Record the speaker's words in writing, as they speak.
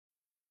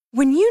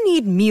When you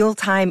need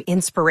mealtime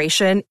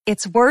inspiration,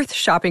 it's worth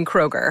shopping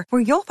Kroger,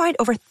 where you'll find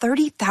over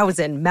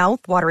 30,000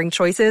 mouth-watering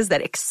choices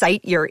that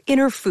excite your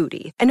inner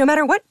foodie. And no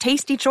matter what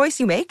tasty choice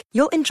you make,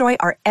 you'll enjoy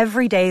our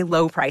everyday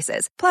low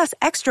prices, plus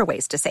extra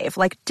ways to save,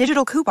 like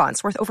digital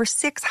coupons worth over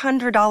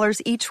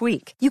 $600 each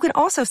week. You can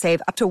also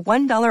save up to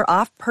 $1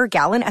 off per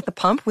gallon at the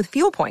pump with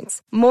fuel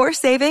points. More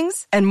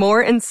savings and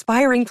more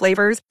inspiring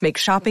flavors make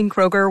shopping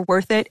Kroger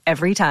worth it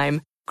every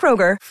time.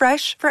 Kroger,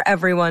 fresh for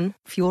everyone.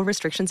 Fuel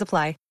restrictions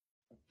apply.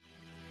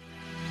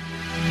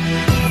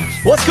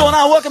 What's going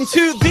on? Welcome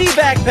to the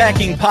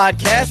Backpacking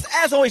Podcast.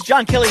 As always,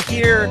 John Kelly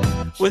here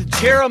with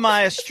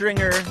Jeremiah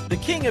Stringer, the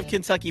king of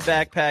Kentucky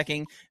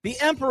backpacking, the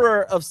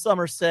emperor of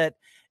Somerset,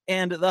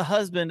 and the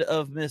husband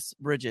of Miss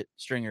Bridget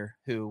Stringer,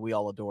 who we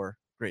all adore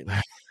greatly.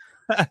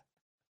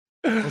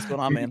 What's going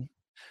on, man?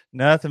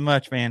 Nothing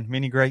much, man.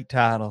 Many great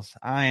titles.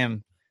 I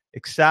am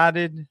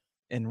excited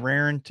and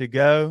raring to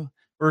go.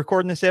 We're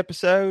recording this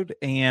episode,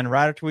 and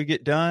right after we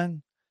get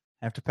done,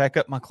 I have to pack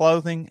up my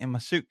clothing and my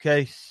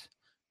suitcase.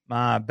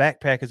 My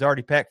backpack is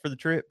already packed for the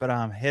trip, but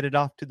I'm headed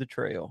off to the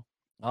trail.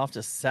 Off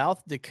to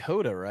South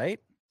Dakota, right?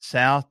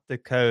 South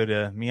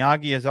Dakota.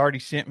 Miyagi has already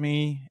sent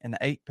me an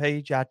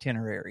 8-page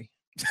itinerary.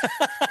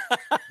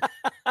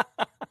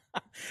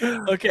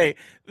 Okay.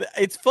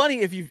 It's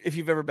funny if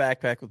you've ever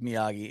backpacked with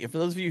Miyagi. And for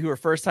those of you who are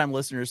first-time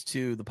listeners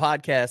to the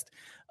podcast,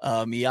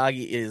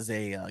 Miyagi is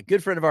a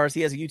good friend of ours.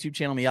 He has a YouTube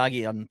channel,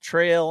 Miyagi on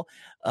Trail.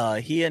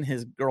 He and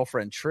his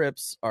girlfriend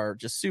Trips are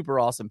just super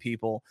awesome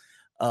people.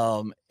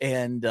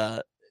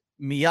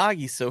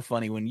 Miyagi's so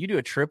funny. When you do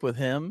a trip with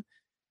him,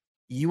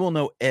 you will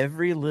know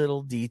every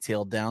little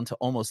detail down to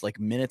almost like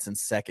minutes and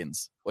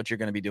seconds what you're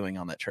going to be doing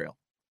on that trail.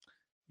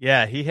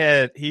 Yeah, he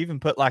even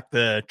put like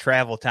the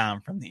travel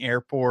time from the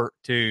airport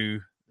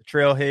to the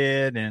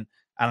trailhead. And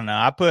I don't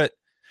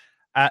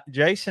know,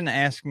 Jason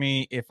asked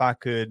me if I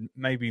could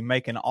maybe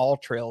make an all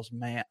trails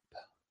map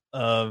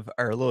of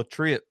our little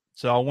trip.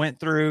 So I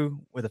went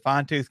through with a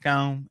fine tooth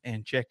comb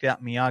and checked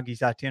out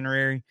Miyagi's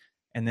itinerary,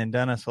 and then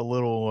done us a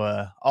little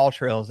All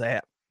Trails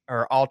app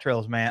or All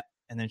Trails map,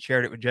 and then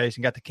shared it with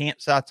Jason. Got the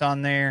campsites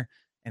on there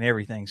and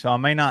everything. So I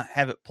may not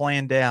have it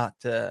planned out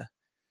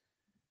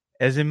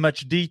as in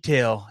much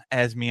detail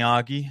as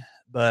Miyagi,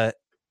 but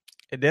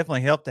it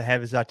definitely helped to have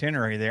his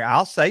itinerary there.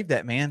 I'll save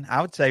that, man. I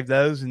would save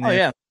those and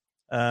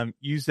then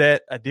use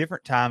that a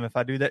different time if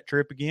I do that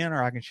trip again,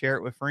 or I can share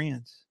it with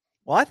friends.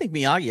 Well, I think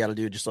Miyagi ought to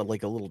do just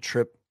like a little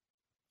trip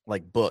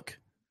like book.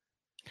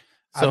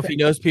 So if he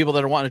knows people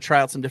that are wanting to try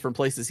out some different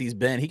places he's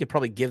been, he could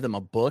probably give them a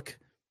book.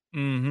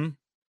 Mm-hmm.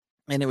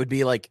 And it would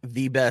be like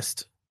the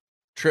best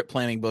trip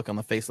planning book on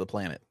the face of the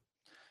planet.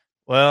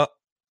 Well,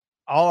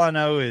 all I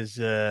know is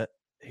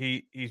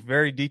he's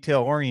very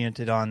detail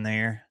oriented on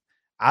there.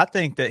 I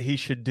think that he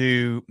should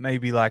do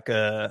maybe like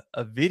a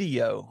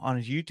video on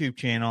his YouTube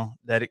channel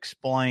that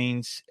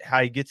explains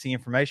how he gets the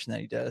information that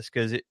he does.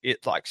 Because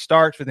it like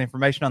starts with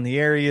information on the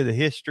area, the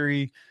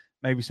history,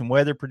 maybe some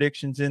weather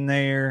predictions in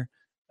there.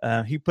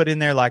 He put in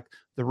there like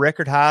the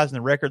record highs and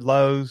the record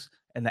lows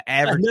and the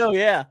average. No,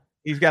 yeah.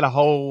 He's got a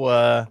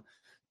whole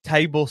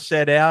table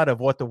set out of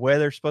what the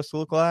weather's supposed to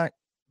look like.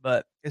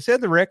 But it said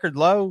the record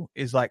low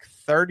is like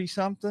 30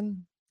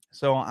 something.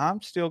 So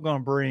I'm still going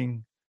to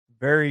bring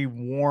very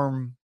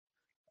warm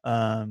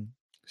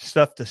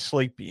stuff to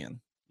sleep in.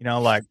 You know,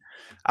 like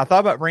I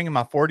thought about bringing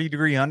my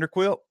 40-degree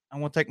underquilt. I'm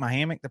going to take my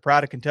hammock, the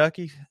Pride of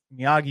Kentucky.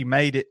 Miyagi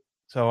made it,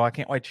 so I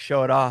can't wait to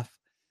show it off.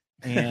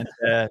 And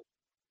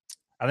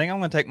I think I'm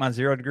going to take my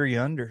 0-degree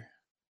under.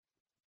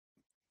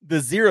 The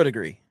 0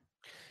 degree.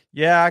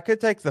 Yeah, I could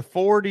take the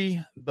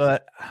 40,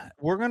 but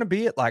we're going to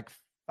be at like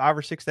 5,000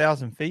 or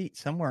 6,000 feet,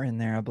 somewhere in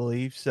there, I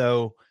believe.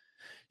 So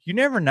you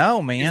never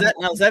know, man.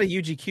 Is that a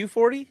UGQ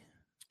 40?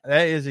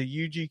 That is a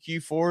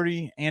UGQ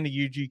 40 and a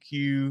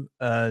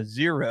UGQ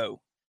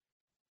 0.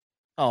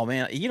 Oh,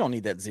 man, you don't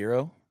need that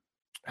 0.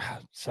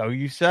 So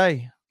you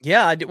say.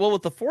 Yeah, I do. Well,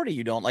 with the 40,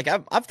 you don't. Like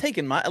I've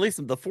taken at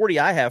least the 40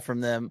 I have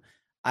from them,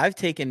 I've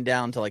taken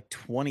down to like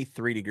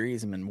 23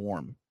 degrees and been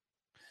warm.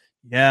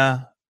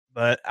 Yeah,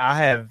 but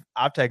I've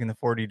taken the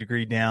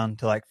 40-degree down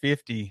to like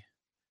 50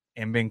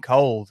 and been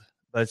cold.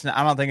 But it's not,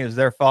 I don't think it was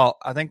their fault.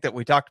 I think that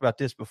we talked about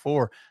this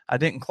before. I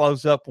didn't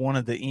close up one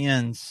of the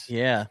ends.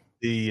 Yeah.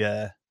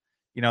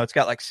 It's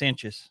got like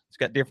cinches. It's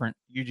got different,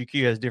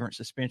 UGQ has different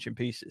suspension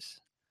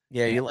pieces.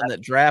 Yeah, you let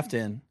that draft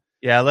in.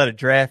 Yeah, I let it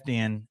draft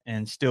in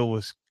and still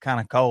was kind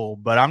of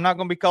cold. But I'm not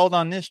going to be cold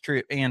on this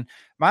trip. And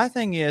my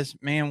thing is,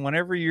 man,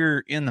 whenever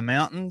you're in the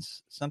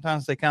mountains,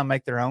 sometimes they kind of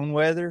make their own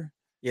weather.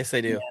 Yes, they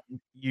do.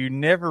 You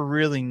never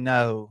really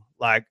know.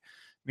 Like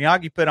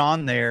Miyagi put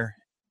on there,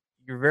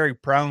 you're very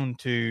prone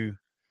to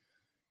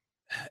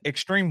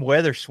extreme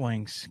weather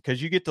swings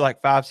because you get to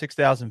like 5,000,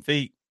 6,000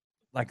 feet.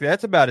 Like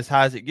that's about as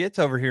high as it gets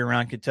over here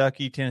around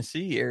Kentucky,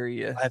 Tennessee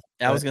area.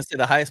 I was going to say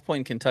the highest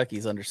point in Kentucky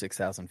is under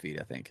 6,000 feet,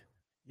 I think.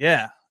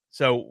 Yeah.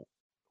 So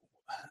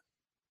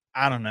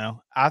I don't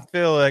know. I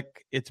feel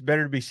like it's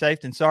better to be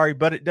safe than sorry,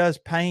 but it does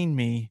pain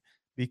me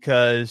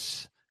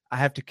because I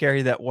have to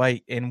carry that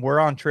weight, and we're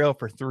on trail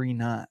for 3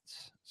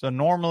 nights. So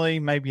normally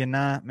maybe a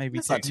 9, maybe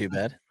That's 2. not too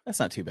bad.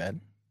 That's not too bad.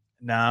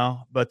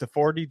 No, but the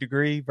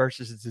 40-degree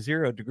versus the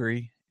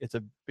 0-degree, it's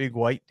a big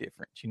weight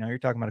difference. You're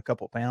talking about a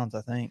couple pounds, I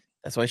think.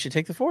 That's why you should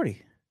take the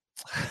 40.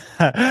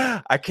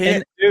 I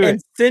can't do and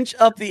it. cinch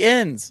up the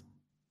ends.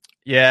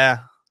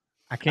 Yeah,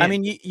 I can't. I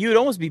mean, you'd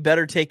almost be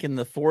better taking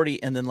the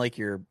 40 and then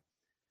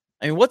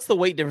what's the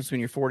weight difference between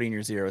your 40 and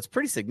your 0? It's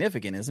pretty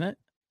significant, isn't it?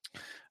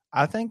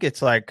 I think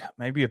it's like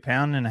maybe 1.5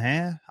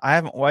 pounds. I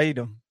haven't weighed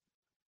them.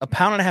 1.5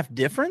 pounds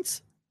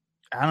difference?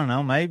 I don't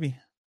know, maybe.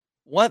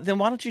 What? Then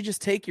why don't you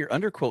just take your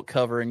underquilt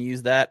cover and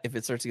use that if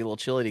it starts to get a little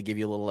chilly to give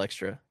you a little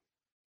extra?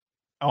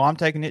 Oh, I'm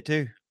taking it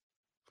too.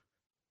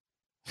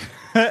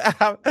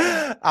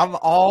 I'm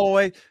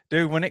always,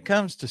 dude, when it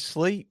comes to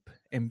sleep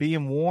and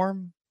being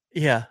warm,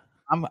 yeah,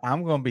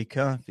 I'm going to be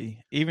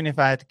comfy, even if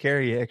I had to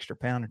carry an extra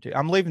pound or two.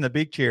 I'm leaving the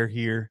big chair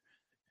here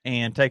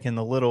and taking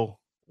the little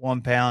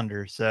 1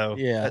 pounder. So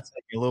that's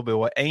taking a little bit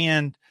away.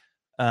 And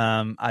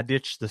I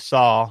ditched the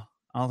saw.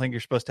 I don't think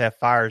you're supposed to have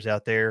fires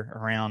out there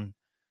around.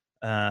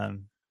 I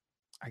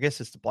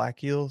guess it's the Black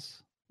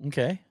Hills.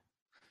 Okay.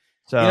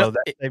 So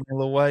that saved me a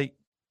little weight.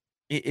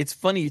 It's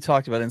funny you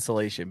talked about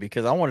insulation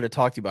because I wanted to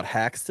talk to you about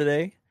hacks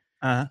today.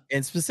 Uh-huh.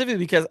 And specifically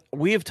because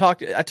we have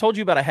talked, I told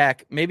you about a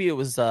hack. Maybe it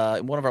was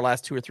in one of our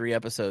last 2 or 3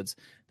 episodes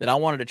that I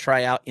wanted to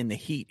try out in the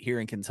heat here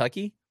in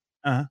Kentucky.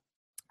 Uh-huh.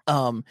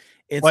 And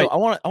Wait. so I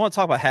want to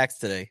talk about hacks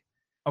today.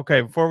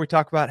 Okay. Before we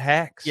talk about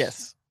hacks.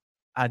 Yes.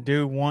 I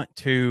do want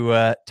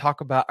to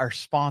talk about our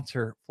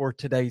sponsor for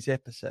today's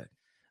episode.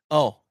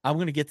 Oh, I'm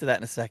going to get to that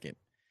in a second.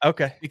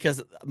 Okay.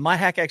 Because my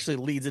hack actually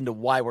leads into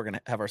why we're going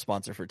to have our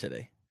sponsor for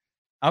today.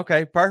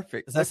 Okay,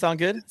 perfect. Does that sound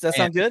good? Does that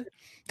sound good?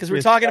 Because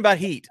we're talking about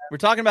heat. We're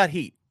talking about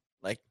heat,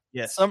 like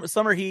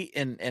summer heat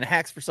and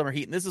hacks for summer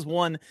heat. And this is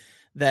one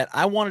that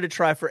I wanted to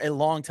try for a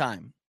long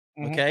time.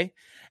 Mm-hmm. Okay.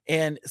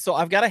 And so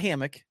I've got a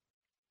hammock.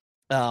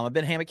 I've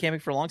been hammock camping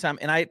for a long time.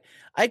 And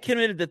I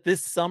committed that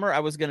this summer I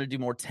was going to do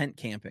more tent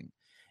camping.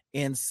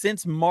 And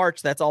since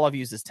March, that's all I've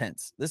used is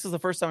tents. This is the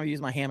first time I've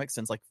used my hammock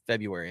since like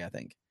February, I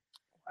think.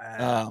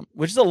 Wow.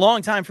 Which is a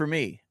long time for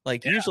me.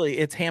 Like usually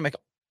it's hammock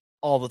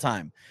all the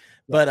time.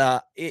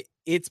 But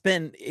it's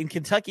been in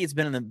Kentucky, it's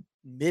been in the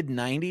mid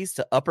 90s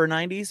to upper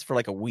 90s for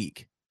like a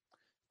week,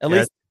 at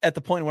least at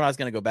the point when I was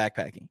going to go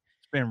backpacking.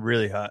 It's been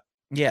really hot.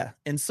 Yeah.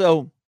 And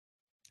so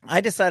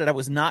I decided I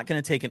was not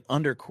going to take an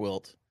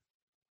underquilt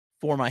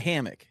for my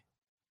hammock,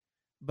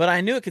 but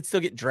I knew it could still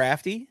get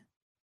drafty,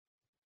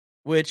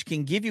 which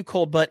can give you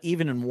cold butt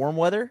even in warm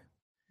weather.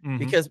 Mm-hmm.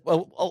 Because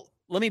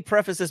let me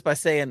preface this by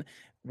saying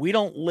we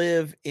don't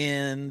live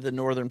in the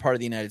northern part of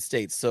the United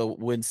States. So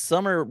when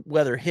summer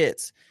weather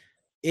hits,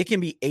 it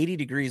can be 80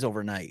 degrees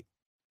overnight,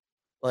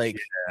 like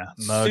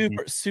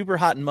super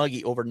hot and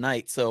muggy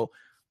overnight. So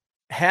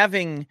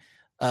having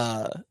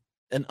an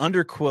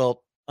underquilt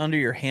under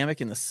your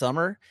hammock in the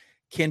summer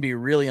can be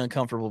really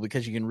uncomfortable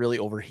because you can really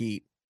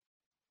overheat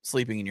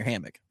sleeping in your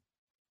hammock.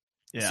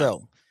 Yeah.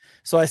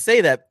 So I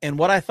say that, and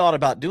what I thought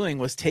about doing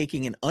was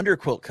taking an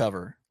underquilt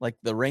cover, like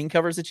the rain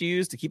covers that you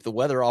use to keep the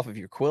weather off of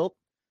your quilt.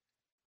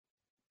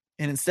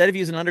 And instead of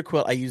using an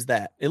underquilt, I used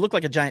that. It looked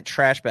like a giant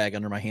trash bag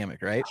under my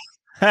hammock, right?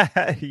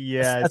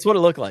 Yeah, that's what it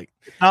looked like.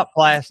 It's not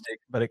plastic,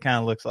 but it kind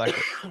of looks like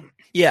it.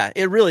 Yeah,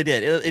 it really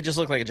did. It just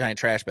looked like a giant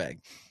trash bag.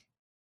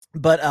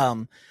 But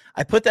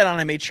I put that on.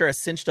 I made sure I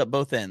cinched up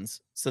both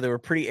ends so they were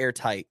pretty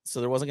airtight,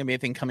 so there wasn't going to be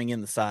anything coming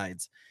in the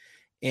sides.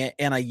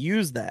 And I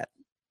used that.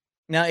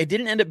 Now it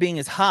didn't end up being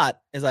as hot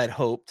as I'd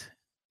hoped.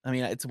 I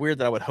mean, it's weird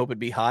that I would hope it'd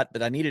be hot,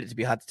 but I needed it to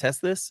be hot to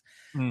test this.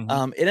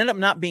 Mm-hmm. It ended up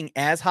not being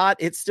as hot.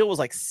 It still was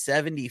like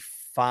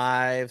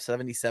 75,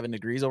 77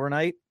 degrees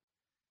overnight.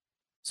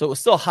 So it was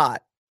still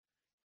hot.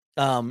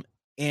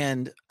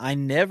 And I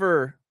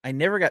never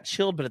got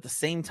chilled, but at the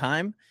same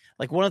time,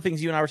 like one of the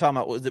things you and I were talking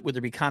about was that would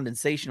there be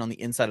condensation on the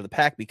inside of the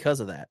pack because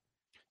of that?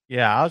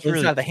 Yeah, I was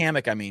inside the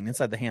hammock. I mean,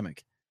 inside the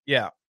hammock.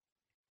 Yeah,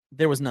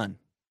 there was none.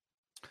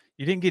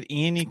 You didn't get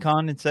any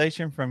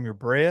condensation from your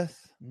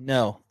breath?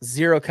 No,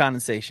 zero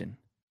condensation.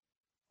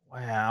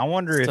 Wow, I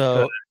wonder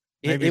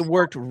if it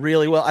worked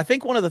really well. I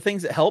think one of the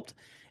things that helped,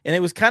 and it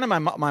was kind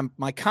of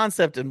my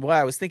concept and why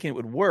I was thinking it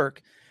would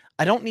work.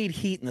 I don't need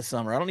heat in the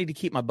summer. I don't need to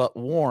keep my butt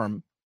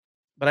warm,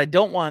 but I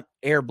don't want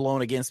air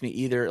blown against me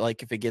either.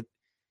 Like if it get,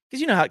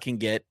 because you know how it can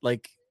get.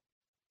 Like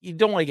you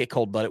don't want to get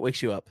cold butt. It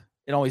wakes you up.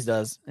 It always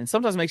does, and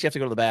sometimes it makes you have to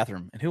go to the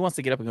bathroom. And who wants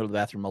to get up and go to the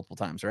bathroom multiple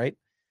times, right?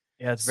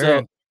 Yeah, it's very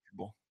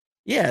uncomfortable.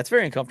 Yeah, it's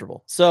very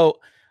uncomfortable.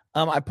 So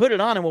I put it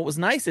on, and what was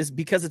nice is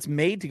because it's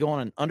made to go on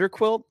an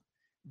underquilt,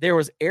 there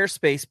was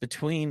airspace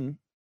between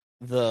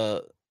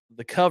the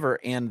cover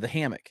and the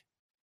hammock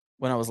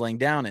when I was laying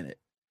down in it.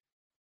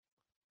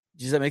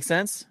 Does that make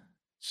sense?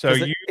 So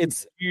you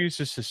use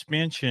a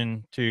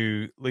suspension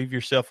to leave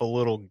yourself a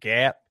little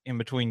gap in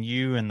between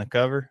you and the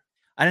cover?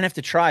 I didn't have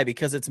to try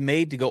because it's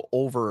made to go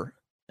over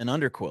an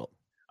underquilt.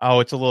 Oh,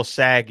 it's a little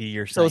saggy,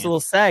 you're saying. So it's a little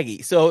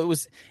saggy. So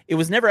it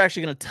was never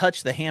actually going to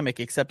touch the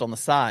hammock except on the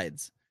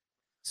sides.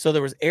 So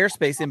there was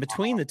airspace in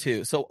between the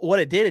two. So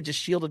what it did, it just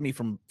shielded me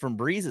from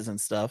breezes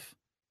and stuff.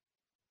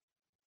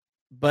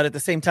 But at the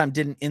same time,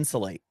 didn't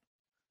insulate.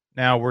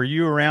 Now, were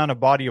you around a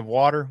body of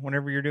water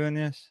whenever you're doing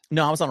this?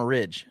 No, I was on a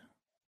ridge.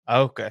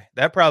 Okay,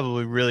 that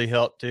probably really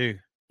helped too.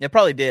 It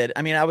probably did.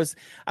 I mean, I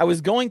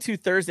was going to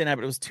Thursday night,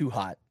 but it was too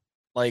hot.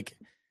 Like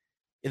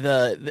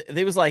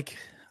it was like,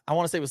 I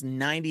want to say it was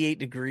 98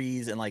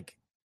 degrees and like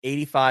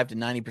 85 to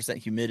 90%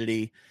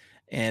 humidity.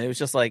 And it was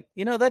just like,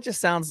 that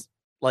just sounds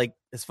like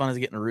as fun as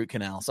getting a root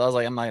canal. So I was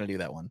like, I'm not going to do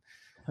that one.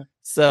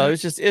 So it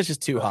was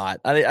just too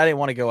hot. I didn't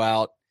want to go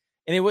out.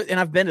 And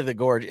I've been to the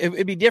gorge.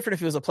 It'd be different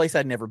if it was a place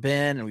I'd never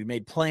been and we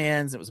made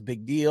plans. And it was a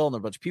big deal and there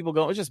were a bunch of people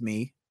going. It was just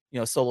me,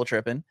 solo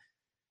tripping.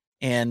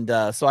 And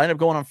so I ended up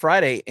going on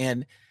Friday,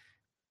 and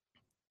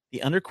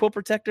the underquill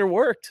protector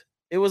worked.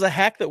 It was a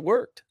hack that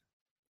worked.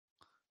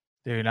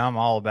 Dude, I'm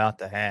all about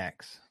the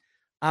hacks.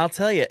 I'll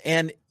tell you.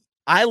 And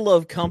I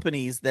love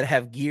companies that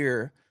have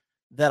gear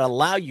that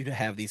allow you to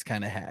have these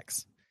kind of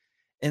hacks.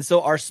 And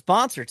so our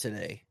sponsor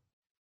today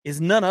is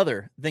none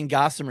other than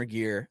Gossamer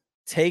Gear.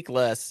 Take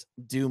less,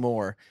 do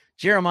more.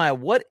 Jeremiah,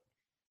 what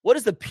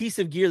is the piece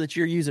of gear that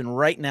you're using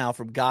right now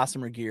from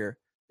Gossamer Gear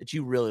that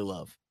you really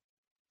love?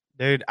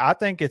 Dude, I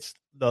think it's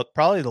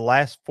probably the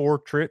last 4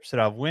 trips that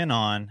I've went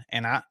on,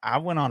 and I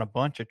went on a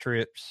bunch of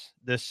trips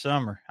this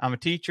summer. I'm a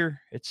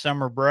teacher. It's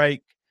summer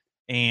break,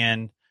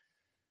 and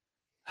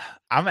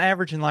I'm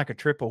averaging like a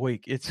trip a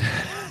week.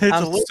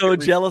 I'm so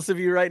jealous of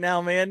you right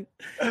now, man.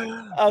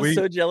 I'm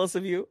so jealous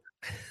of you.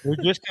 We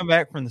just come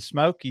back from the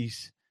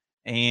Smokies,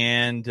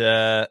 and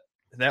that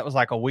was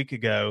like a week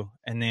ago,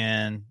 and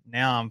then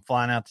now I'm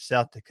flying out to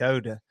South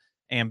Dakota,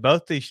 and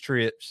both these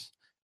trips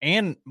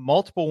and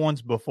multiple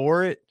ones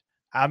before it,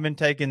 I've been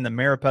taking the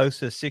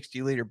Mariposa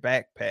 60-liter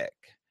backpack.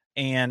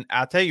 And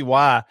I'll tell you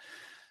why.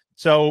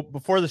 So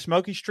before the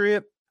Smokies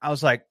trip, I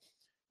was like,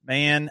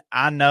 man,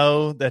 I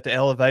know that the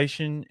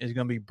elevation is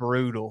going to be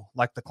brutal,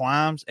 like the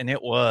climbs. And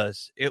it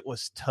was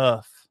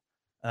tough.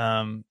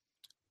 I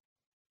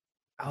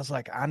was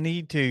like, I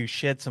need to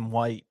shed some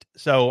weight.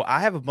 So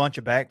I have a bunch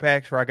of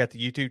backpacks where I got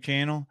the YouTube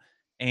channel.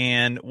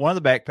 And one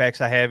of the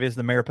backpacks I have is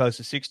the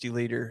Mariposa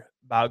 60-liter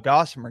by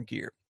Gossamer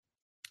Gear.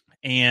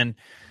 And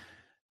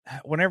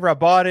whenever I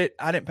bought it,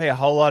 I didn't pay a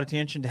whole lot of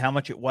attention to how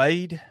much it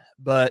weighed.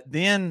 But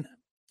then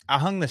I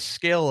hung the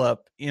scale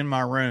up in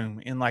my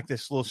room in like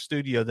this little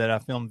studio that I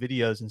film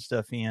videos and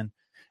stuff in.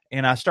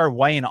 And I started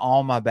weighing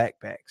all my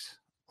backpacks,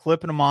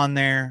 clipping them on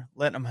there,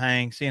 letting them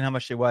hang, seeing how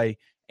much they weigh.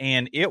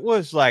 And it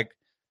was like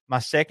my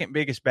second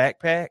biggest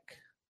backpack,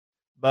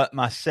 but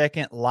my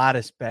second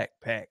lightest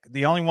backpack.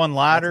 The only one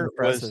lighter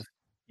was,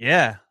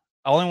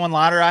 only one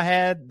lighter I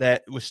had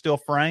that was still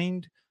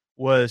framed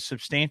was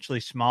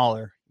substantially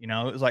smaller. It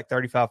was like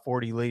 35,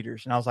 40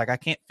 liters. And I was like, I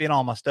can't fit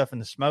all my stuff in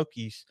the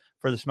Smokies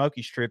for the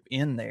Smokies trip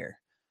in there.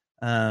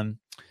 And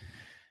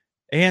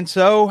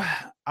so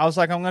I was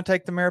like, I'm going to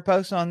take the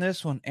Mariposa on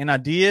this one. And I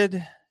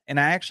did. And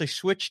I actually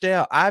switched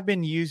out. I've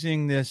been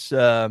using this.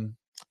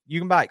 You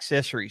can buy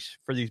accessories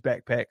for these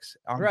backpacks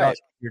on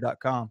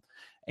gossamergear.com.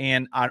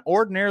 And I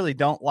ordinarily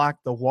don't like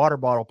the water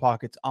bottle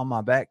pockets on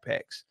my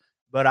backpacks.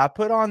 But I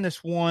put on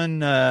this one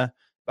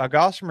by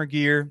Gossamer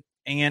Gear.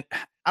 And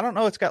I don't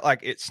know, it's got like,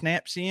 it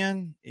snaps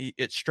in,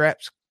 it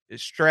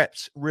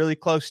straps really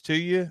close to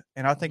you.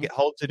 And I think it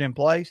holds it in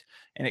place,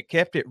 and it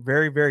kept it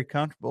very, very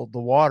comfortable, the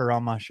water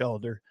on my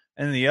shoulder.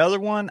 And the other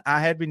one, I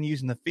had been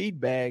using the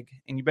feed bag,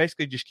 and you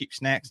basically just keep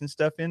snacks and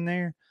stuff in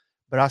there.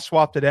 But I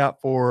swapped it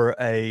out for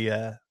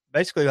a,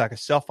 basically like a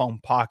cell phone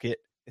pocket.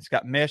 It's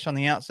got mesh on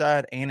the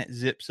outside and it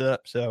zips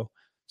up. So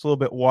it's a little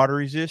bit water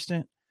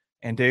resistant,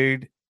 and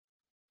dude,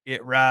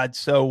 it rides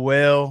so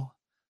well.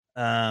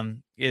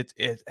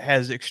 It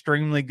has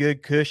extremely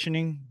good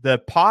cushioning. The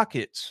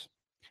pockets,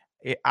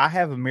 I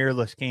have a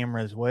mirrorless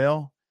camera as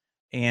well,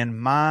 and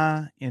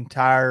my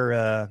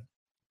entire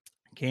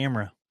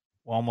camera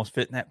will almost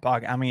fit in that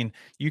pocket. I mean,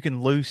 you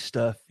can lose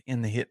stuff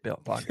in the hip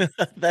belt pocket.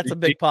 That's a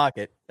big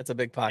pocket. That's a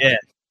big pocket. Yeah.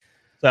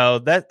 So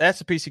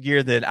that's a piece of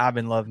gear that I've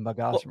been loving by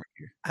Gossamer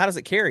Gear. How does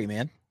it carry,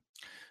 man?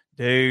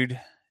 Dude,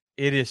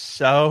 it is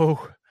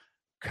so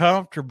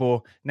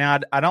comfortable. Now,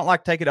 I don't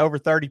like to take it over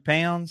 30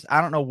 pounds.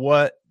 I don't know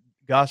what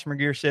Gossamer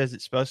Gear says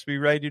it's supposed to be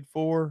rated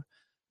for,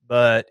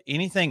 but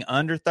anything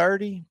under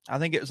 30, I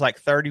think it was like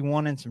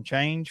 31 and some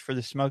change for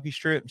the Smoky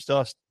strip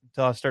until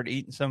I started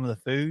eating some of the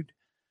food.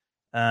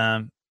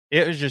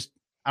 It was just,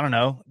 I don't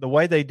know, the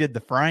way they did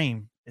the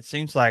frame, it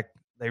seems like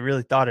they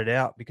really thought it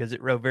out, because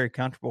it rode very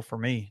comfortable for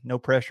me. No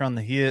pressure on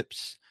the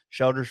hips,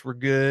 shoulders were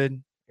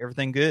good,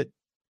 everything good.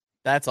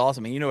 That's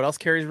awesome. And you know what else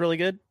carries really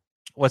good?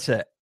 What's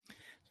that?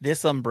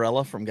 This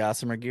umbrella from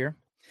Gossamer Gear.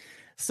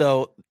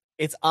 So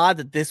it's odd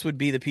that this would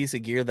be the piece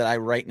of gear that I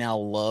right now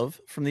love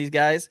from these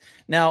guys.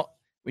 Now,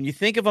 when you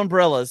think of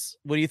umbrellas,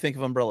 what do you think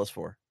of umbrellas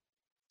for?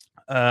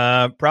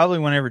 Probably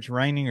whenever it's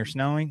raining or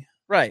snowing.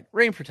 Right.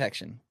 Rain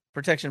protection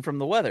from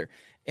the weather.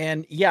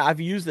 And yeah, I've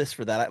used this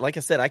for that. Like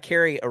I said, I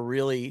carry a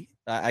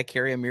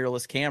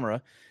mirrorless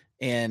camera,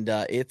 and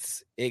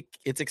it's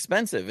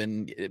expensive,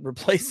 and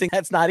replacing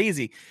that's not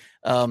easy.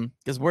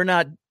 Because we're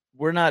not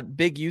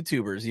big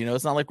YouTubers,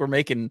 it's not like we're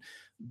making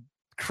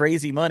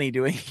crazy money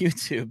doing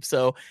YouTube.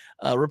 So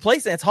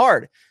replacing it's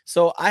hard.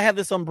 So I have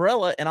this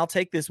umbrella and I'll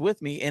take this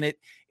with me, and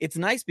it's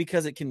nice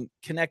because it can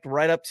connect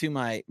right up to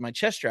my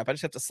chest strap. I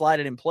just have to slide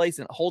it in place,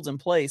 and it holds in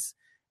place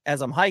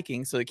as I'm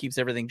hiking, so it keeps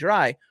everything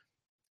dry.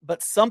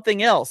 But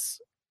something else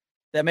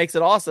that makes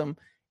it awesome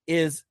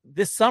is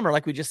this summer,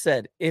 like we just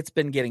said, it's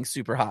been getting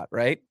super hot,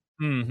 right?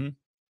 Mm-hmm.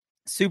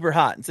 Super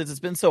hot. And since it's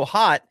been so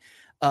hot,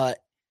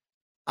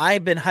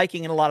 I've been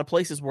hiking in a lot of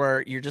places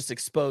where you're just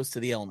exposed to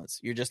the elements.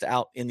 You're just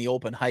out in the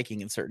open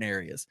hiking in certain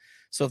areas.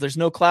 So if there's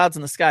no clouds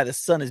in the sky, the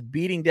sun is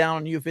beating down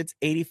on you. If it's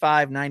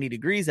 85, 90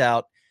 degrees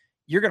out,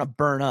 you're going to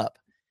burn up.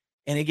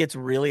 And it gets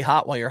really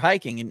hot while you're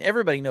hiking. And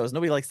everybody knows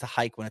nobody likes to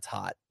hike when it's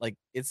hot. Like,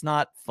 it's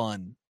not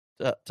fun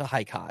to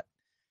hike hot.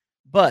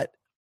 But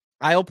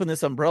I opened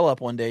this umbrella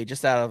up one day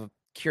just out of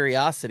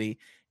curiosity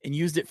and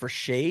used it for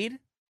shade.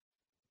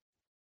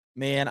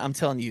 Man, I'm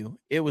telling you,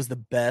 it was the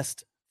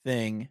best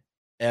thing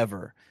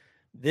ever.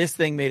 This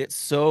thing made it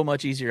so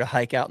much easier to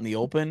hike out in the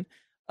open.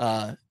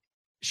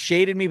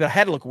 Shaded me, but I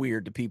had to look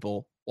weird to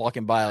people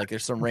walking by, like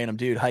there's some random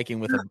dude hiking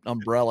with an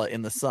umbrella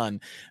in the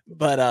sun.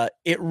 But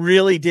it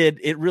really did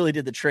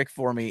the trick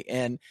for me.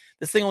 And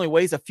this thing only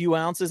weighs a few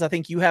ounces. I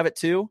think you have it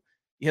too.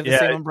 You have the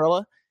same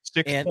umbrella.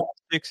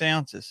 6.6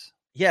 ounces.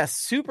 Yeah,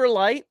 super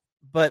light,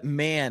 but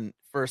man,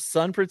 for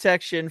sun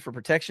protection, for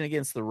protection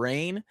against the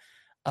rain,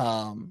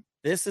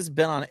 this has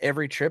been on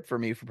every trip for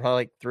me for probably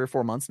like 3 or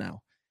 4 months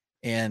now.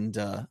 And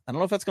I don't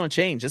know if that's going to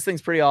change. This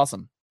thing's pretty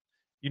awesome.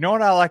 You know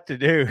what I like to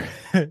do?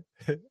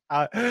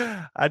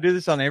 I do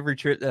this on every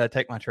trip that I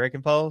take my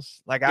trekking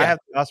poles. Like, I have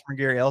the Gossamer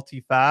Gear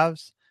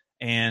LT5s,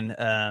 and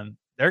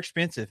they're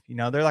expensive. You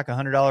know, they're like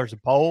 $100 a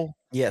pole.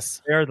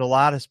 Yes. They're the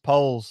lightest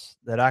poles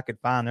that I could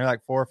find. They're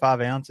like 4 or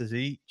 5 ounces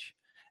each.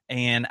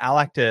 And I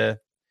like to,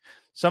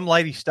 some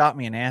lady stopped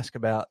me and asked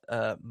about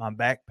my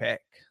backpack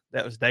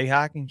that was day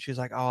hiking. She was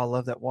like, "Oh, I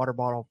love that water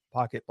bottle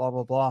pocket, blah,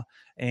 blah, blah."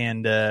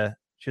 And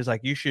she was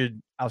like,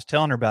 I was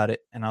telling her about it.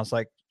 And I was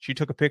like, she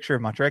took a picture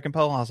of my trekking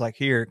pole. And I was like,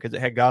 here, because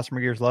it had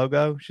Gossamer Gear's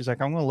logo. She's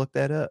like, "I'm going to look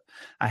that up."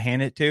 I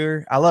handed it to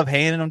her. I love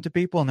handing them to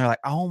people. And they're like,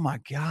 "Oh my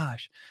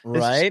gosh."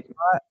 Right.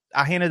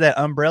 I handed that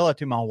umbrella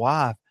to my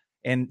wife,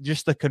 and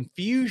just the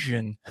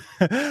confusion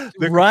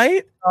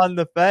right on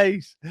the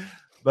face.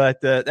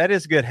 But that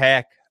is a good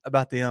hack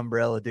about the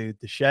umbrella, dude.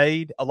 The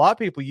shade. A lot of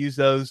people use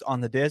those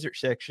on the desert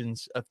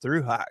sections of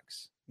through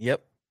hikes.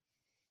 Yep.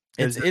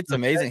 It's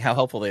amazing how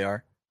helpful they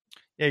are.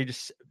 Yeah,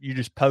 you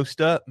just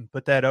post up and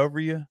put that over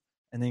you,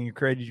 and then you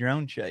created your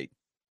own shade.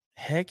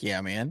 Heck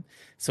yeah, man.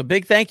 So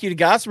big thank you to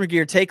Gossamer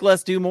Gear. Take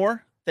less, do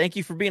more. Thank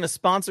you for being a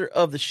sponsor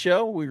of the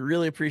show. We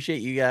really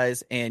appreciate you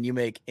guys, and you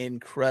make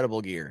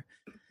incredible gear.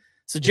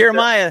 So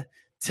Jeremiah,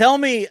 tell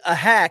me a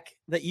hack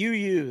that you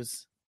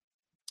use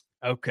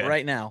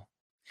right now.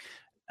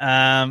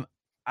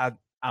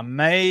 I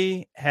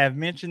may have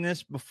mentioned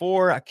this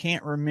before. I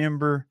can't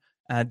remember.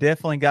 I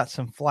definitely got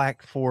some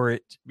flack for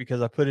it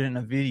because I put it in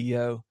a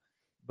video,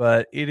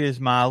 but it is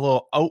my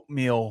little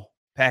oatmeal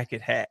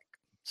packet hack.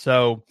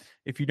 So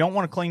if you don't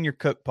want to clean your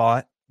cook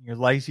pot, you're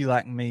lazy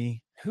like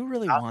me. Who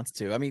really wants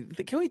to? I mean,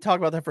 can we talk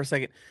about that for a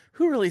second?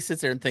 Who really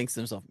sits there and thinks to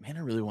themselves, "Man,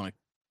 I really want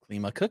to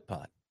clean my cook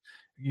pot"?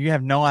 You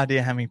have no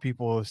idea how many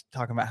people was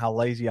talking about how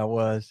lazy I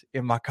was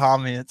in my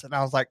comments. And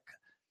I was like,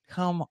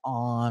 come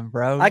on,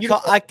 bro. I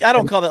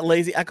don't call that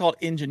lazy. I call it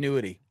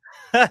ingenuity.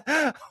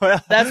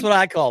 Well, that's what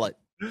I call it.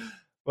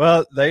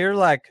 Well, they are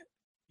like,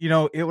 you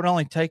know, it would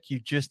only take you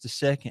just a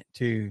second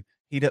to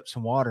heat up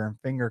some water and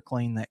finger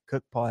clean that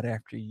cook pot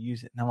after you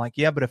use it. And I'm like,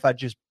 yeah, but if I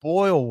just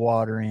boil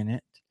water in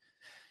it,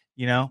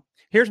 you know,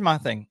 here's my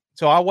thing.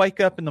 So I wake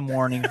up in the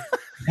morning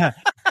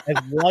as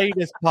late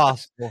as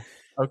possible.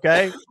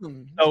 Okay.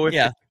 So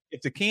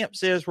if the camp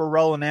says we're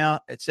rolling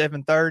out at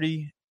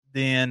 7:30,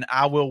 then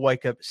I will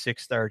wake up at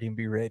 6:30 and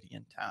be ready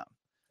in time.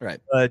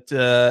 Right. But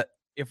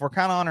if we're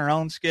kind of on our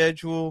own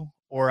schedule,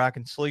 or I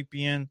can sleep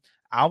in,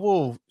 I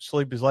will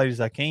sleep as late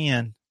as I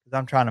can because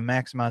I'm trying to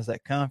maximize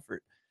that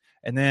comfort.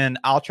 And then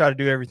I'll try to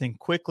do everything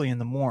quickly in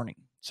the morning.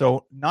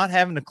 So not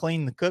having to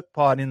clean the cook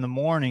pot in the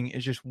morning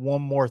is just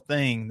one more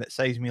thing that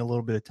saves me a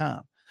little bit of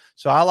time.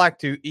 So I like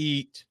to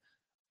eat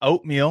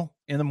oatmeal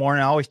in the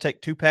morning. I always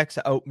take 2 packs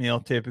of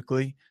oatmeal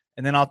typically,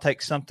 and then I'll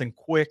take something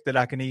quick that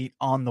I can eat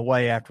on the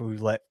way after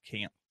we've left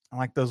camp. I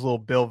like those little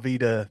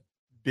Belvita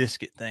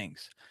biscuit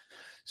things.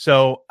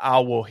 So I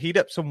will heat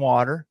up some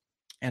water,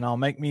 and I'll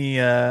make me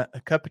a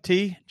cup of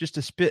tea, just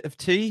a spit of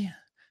tea,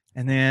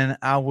 and then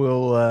I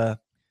will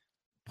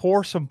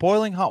pour some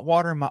boiling hot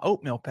water in my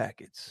oatmeal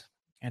packets.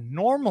 And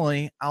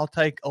normally I'll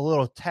take a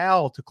little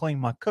towel to clean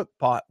my cook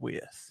pot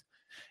with,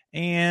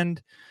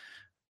 and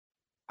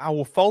I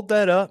will fold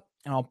that up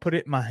and I'll put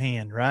it in my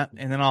hand, right?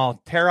 And then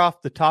I'll tear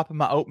off the top of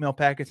my oatmeal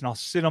packets and I'll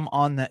sit them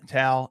on that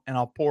towel, and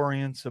I'll pour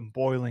in some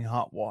boiling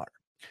hot water.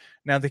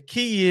 Now, the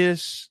key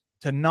is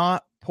to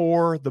not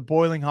pour the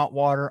boiling hot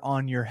water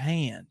on your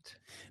hand.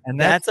 And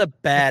that's a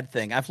bad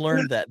thing. I've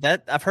learned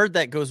that I've heard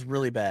that goes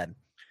really bad.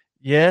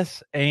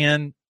 Yes.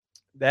 And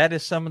that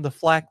is some of the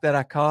flack that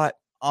I caught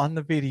on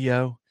the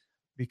video,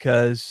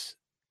 because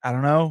I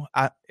don't know.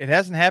 It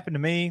hasn't happened to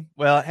me.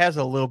 Well, it has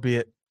a little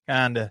bit,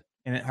 kind of,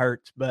 and it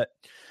hurts. But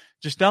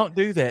just don't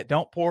do that.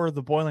 Don't pour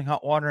the boiling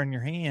hot water in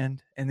your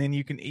hand, and then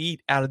you can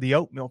eat out of the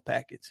oatmeal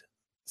packets.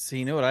 So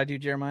you know what I do,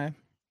 Jeremiah?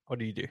 What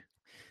do you do?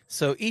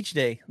 So each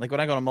day, like when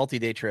I go on a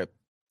multi-day trip,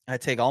 I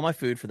take all my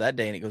food for that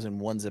day and it goes in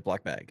one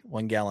Ziploc bag,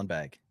 1 gallon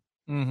bag.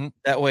 Mm-hmm.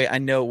 That way I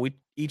know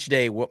each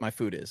day what my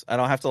food is. I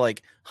don't have to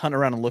like hunt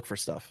around and look for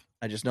stuff.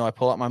 I just know I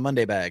pull out my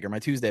Monday bag or my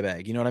Tuesday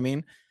bag. You know what I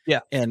mean? Yeah.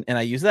 And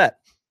I use that.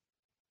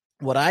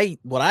 What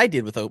I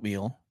did with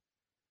oatmeal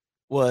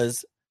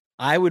was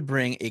I would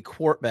bring a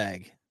quart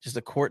bag, just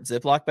a quart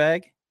Ziploc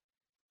bag,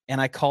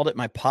 and I called it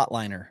my pot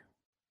liner.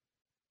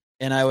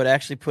 And I would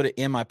actually put it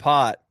in my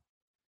pot,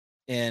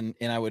 and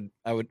I would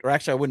or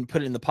actually I wouldn't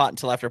put it in the pot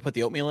until after I put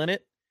the oatmeal in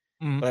it.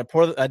 Mm-hmm.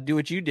 But I'd do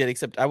what you did,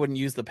 except I wouldn't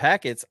use the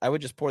packets. I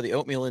would just pour the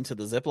oatmeal into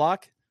the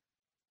Ziploc,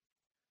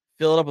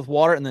 fill it up with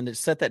water, and then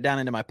just set that down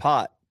into my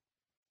pot.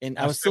 And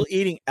I was still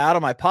eating out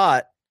of my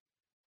pot,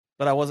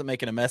 but I wasn't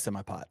making a mess in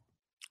my pot.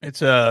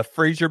 It's a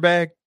freezer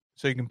bag,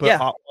 so you can put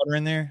hot water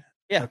in there.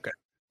 Yeah. Okay.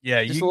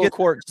 Yeah, just you a little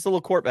quart, just a little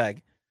quart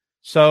bag.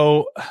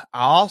 So I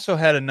also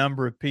had a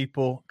number of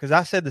people, because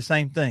I said the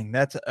same thing.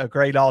 That's a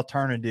great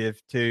alternative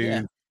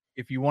to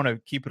if you want to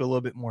keep it a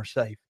little bit more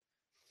safe.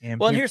 And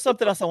here's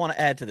something else I want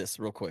to add to this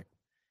real quick.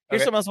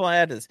 Something else I want to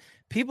add to this.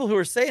 People who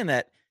are saying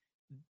that,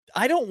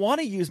 I don't want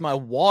to use my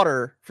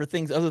water for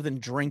things other than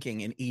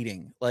drinking and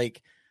eating.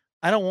 Like,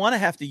 I don't want to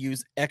have to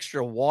use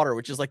extra water,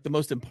 which is like the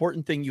most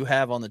important thing you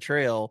have on the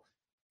trail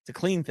to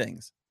clean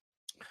things.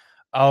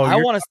 Oh, I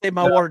want to save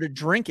my water to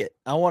drink it.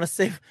 I want to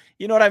save,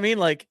 you know what I mean?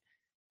 Like,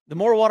 the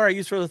more water I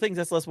use for other things,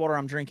 that's less water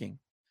I'm drinking.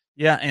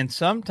 Yeah. And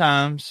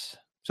sometimes,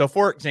 so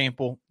for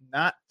example,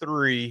 night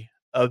 3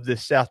 of the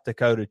South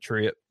Dakota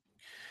trip.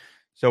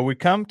 So we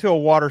come to a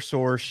water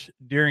source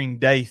during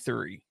day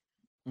 3,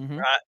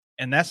 right?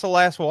 And that's the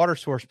last water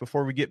source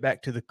before we get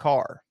back to the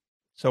car.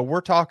 So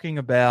we're talking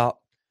about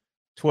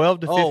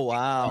 12 to 15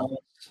 miles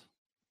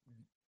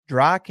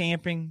dry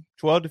camping,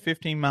 12 to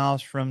 15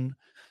 miles from.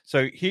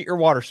 So hit your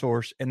water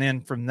source, and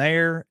then from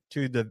there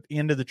to the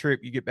end of the trip,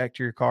 you get back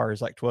to your car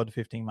is like 12 to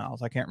 15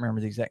 miles. I can't remember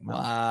the exact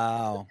miles.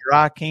 Wow.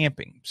 Dry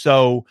camping.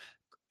 So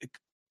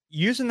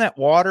using that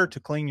water to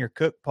clean your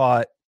cook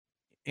pot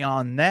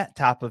on that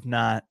type of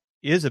night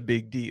is a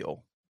big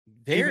deal.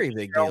 Very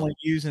big deal. Only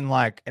using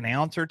like an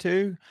ounce or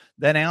two,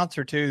 that ounce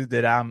or two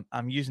that I'm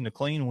using to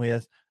clean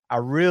with, I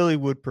really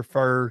would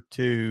prefer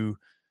to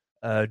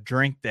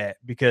drink that,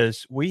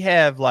 because we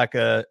have like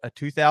a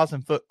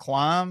 2,000 foot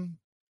climb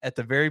at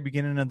the very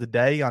beginning of the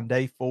day on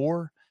day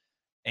 4.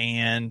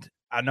 And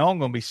I know I'm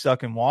going to be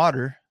sucking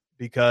water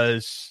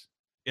because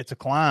it's a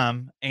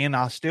climb, and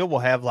I still will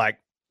have like,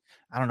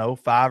 I don't know,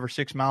 5 or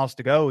 6 miles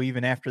to go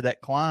even after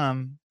that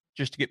climb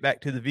just to get back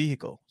to the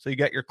vehicle. So you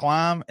got your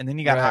climb, and then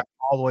you got to hike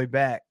all the way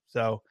back.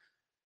 So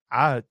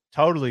I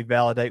totally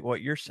validate what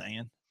you're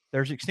saying.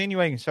 There's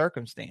extenuating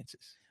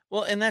circumstances.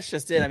 Well, and that's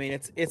just it. I mean,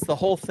 it's the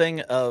whole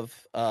thing of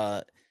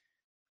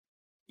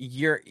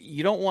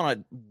you don't want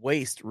to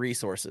waste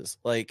resources.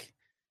 Like,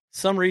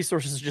 some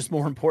resources are just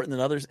more important than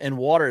others, and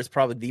water is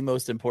probably the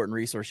most important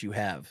resource you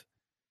have.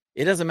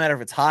 It doesn't matter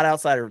if it's hot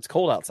outside or if it's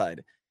cold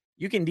outside.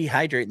 You can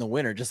dehydrate in the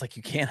winter just like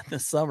you can in the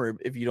summer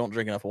if you don't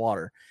drink enough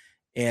water.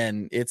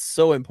 And it's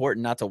so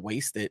important not to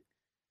waste it.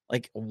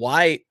 Like,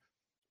 why?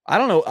 I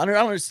don't know. I don't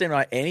understand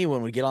why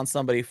anyone would get on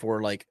somebody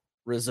for like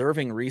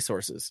reserving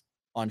resources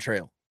on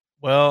trail.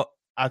 Well,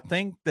 I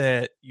think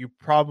that you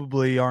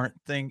probably aren't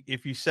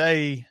if you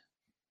say,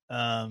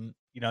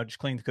 just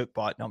clean the cook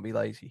pot, don't be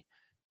lazy.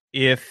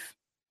 If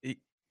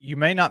you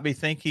may not be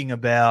thinking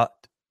about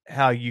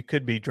how you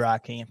could be dry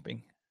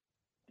camping,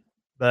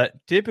 but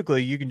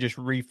typically you can just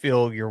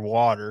refill your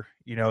water.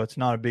 It's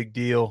not a big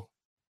deal.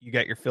 You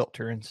got your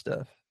filter and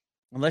stuff.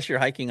 Unless you're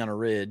hiking on a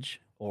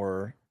ridge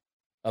or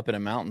up in a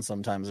mountain,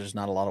 sometimes there's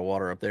not a lot of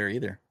water up there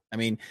either. I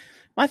mean,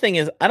 my thing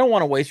is, I don't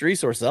want to waste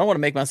resources. I don't want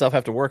to make myself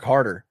have to work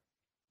harder.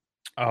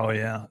 Oh,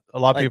 yeah. A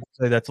lot of people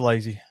say that's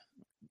lazy.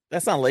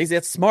 That's not lazy.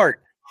 That's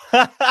smart.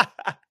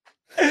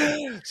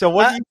 So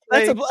what do you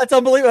say? That's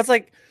unbelievable.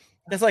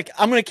 That's like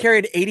I'm going to carry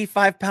an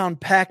 85-pound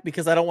pack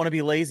because I don't want to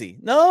be lazy.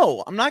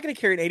 No, I'm not going to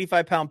carry an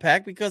 85-pound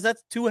pack because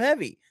that's too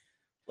heavy.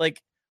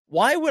 Like,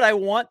 why would I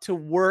want to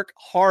work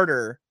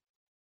harder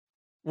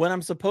when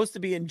I'm supposed to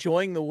be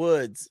enjoying the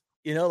woods?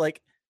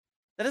 Like,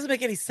 that doesn't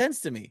make any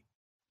sense to me.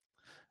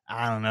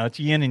 I don't know. It's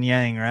yin and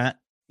yang, right?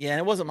 Yeah, and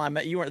it wasn't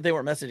they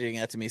weren't messaging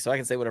that to me, so I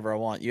can say whatever I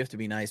want. You have to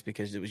be nice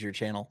because it was your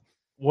channel.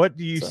 What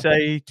do you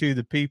say to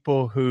the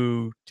people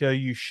who tell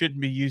you shouldn't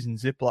be using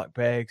Ziploc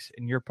bags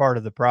and you're part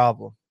of the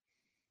problem?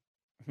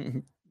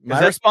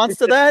 My response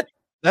to that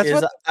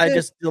is I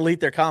just delete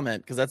their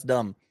comment because that's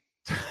dumb.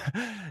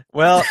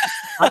 Well,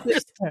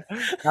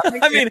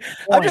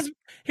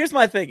 here's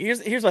my thing.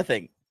 Here's my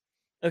thing.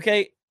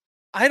 Okay,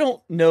 I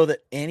don't know that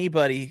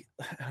anybody.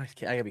 I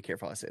gotta be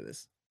careful how I say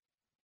this.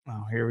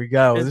 Oh, here we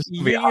go. This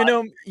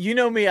you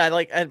know me.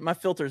 My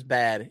filter's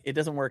bad. It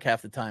doesn't work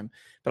half the time.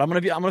 But I'm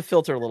gonna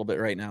filter a little bit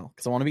right now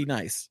because I want to be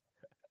nice.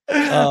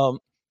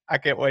 I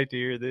can't wait to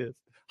hear this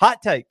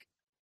hot take.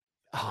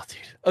 Oh, dude.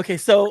 Okay,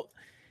 so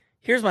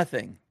here's my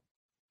thing.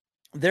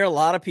 There are a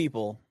lot of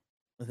people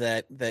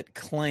that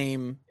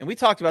claim, and we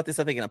talked about this,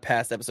 I think, in a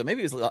past episode.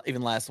 Maybe it was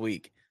even last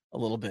week a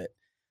little bit.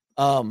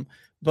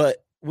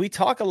 But we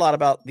talk a lot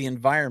about the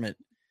environment,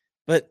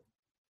 but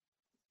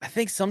I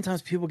think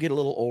sometimes people get a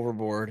little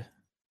overboard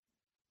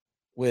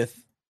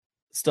with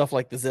stuff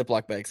like the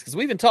Ziploc bags. Because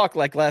we even talked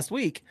like last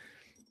week,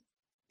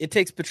 it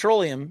takes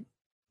petroleum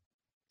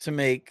to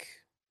make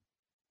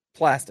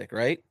plastic,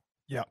 right?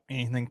 Yeah,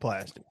 anything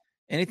plastic.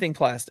 Anything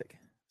plastic.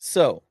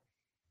 So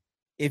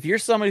if you're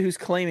somebody who's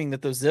claiming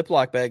that those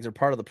Ziploc bags are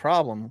part of the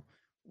problem,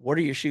 what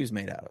are your shoes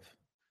made out of?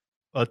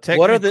 Well,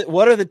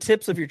 What are the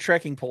tips of your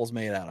trekking poles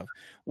made out of?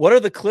 What are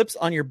the clips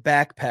on your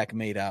backpack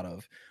made out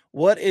of?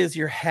 What is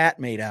your hat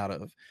made out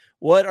of?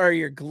 What are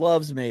your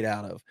gloves made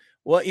out of?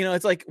 What,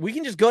 it's like we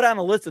can just go down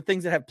a list of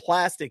things that have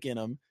plastic in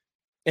them,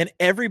 and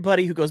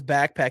everybody who goes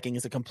backpacking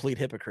is a complete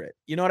hypocrite.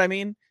 You know what I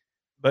mean?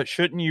 But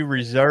shouldn't you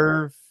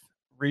reserve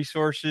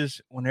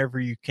resources whenever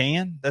you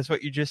can? That's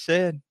what you just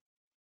said.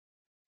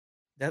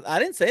 I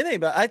didn't say anything,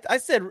 but I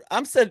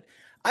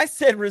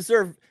said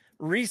reserve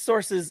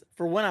resources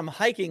for when I'm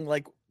hiking,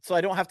 like so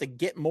I don't have to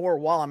get more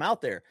while I'm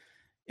out there.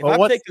 If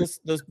I take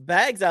those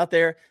bags out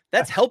there,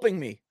 that's helping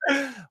me.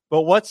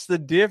 But what's the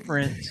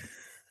difference?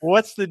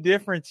 What's the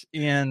difference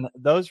in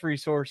those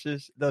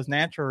resources, those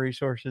natural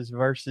resources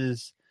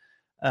versus,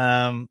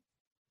 the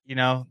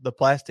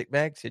plastic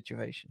bag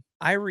situation?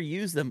 I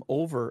reuse them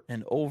over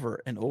and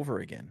over and over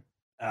again.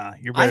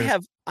 You're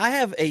better. I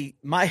have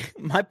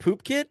my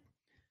poop kit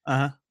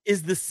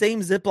is the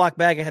same Ziploc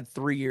bag I had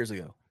 3 years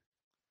ago.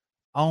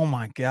 Oh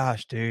my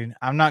gosh, dude.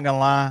 I'm not going to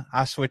lie.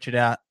 I switch it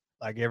out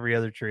like every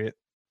other trip.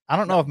 I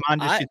don't know if mine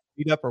just gets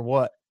beat up or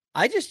what.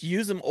 I just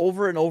use them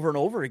over and over and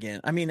over again.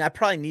 I mean, I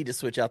probably need to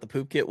switch out the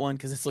poop kit one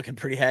because it's looking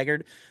pretty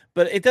haggard,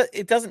 but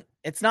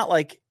it's not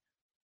like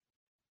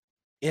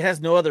it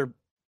has no other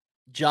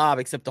job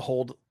except to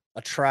hold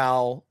a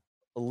trowel,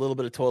 a little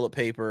bit of toilet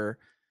paper,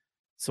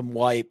 some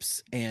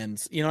wipes,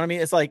 and you know what I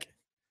mean? It's like,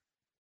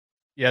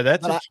 yeah,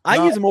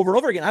 I use them over and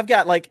over again. I've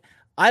got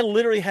I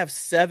literally have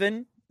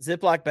 7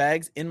 Ziploc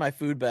bags in my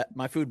food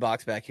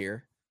box back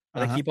here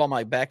that I keep all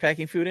my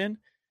backpacking food in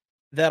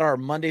that are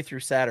Monday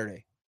through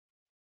Saturday.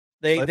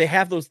 They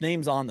have those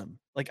names on them.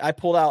 Like I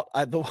pulled out,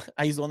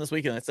 I used one this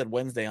weekend that said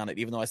Wednesday on it,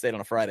 even though I stayed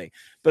on a Friday.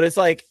 But it's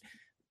like,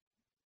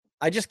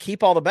 I just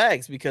keep all the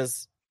bags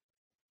because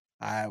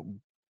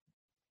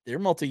they're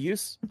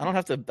multi-use. I don't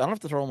have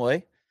to throw them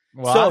away.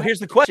 Well, so here's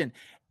the question.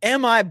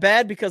 Am I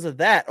bad because of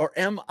that? Or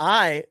am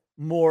I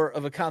more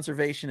of a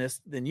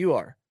conservationist than you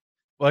are?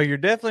 Well, you're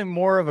definitely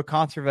more of a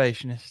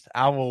conservationist.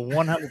 I will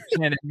 100%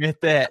 admit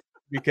that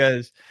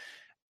because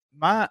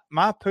my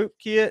poop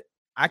kit,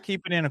 I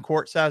keep it in a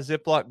quart-size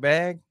Ziploc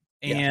bag,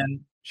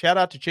 and shout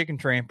out to Chicken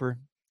Tramper.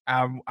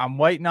 I'm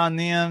waiting on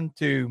them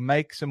to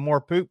make some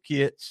more poop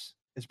kits.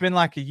 It's been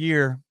like a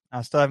year.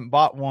 I still haven't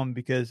bought one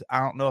because I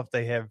don't know if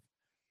they have.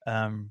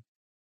 I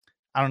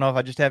don't know if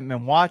I just haven't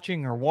been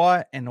watching or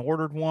what, and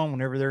ordered one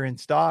whenever they're in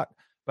stock.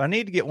 But I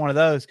need to get one of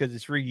those because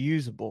it's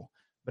reusable.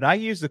 But I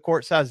use the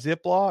quart-size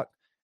Ziploc,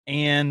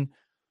 and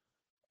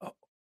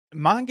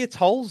mine gets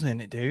holes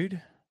in it,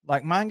 dude.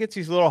 Like mine gets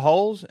these little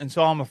holes, and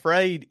so I'm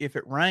afraid if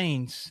it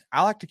rains,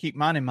 I like to keep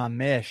mine in my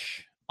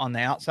mesh on the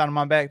outside of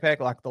my backpack,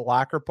 like the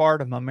lycra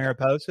part of my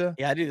Mariposa.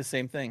 Yeah, I do the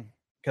same thing.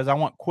 Because I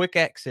want quick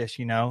access,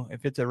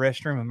 if it's a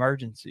restroom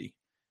emergency.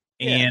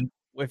 Yeah. And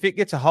if it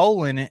gets a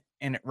hole in it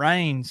and it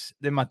rains,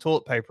 then my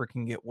toilet paper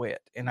can get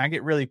wet. And I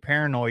get really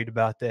paranoid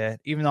about that,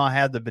 even though I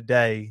have the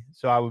bidet,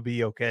 so I would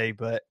be okay.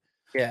 But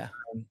yeah,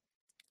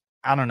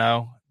 I don't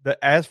know.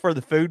 As for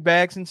the food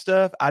bags and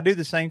stuff, I do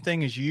the same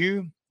thing as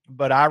you,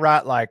 but I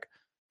write like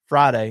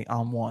Friday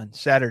on one,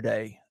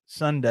 Saturday,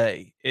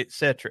 Sunday,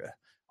 etc.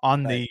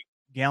 on the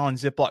gallon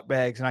Ziploc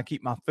bags, and I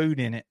keep my food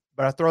in it.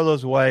 But I throw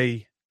those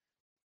away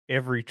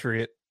every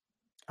trip.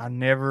 I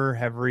never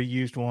have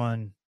reused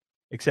one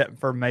except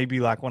for maybe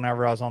like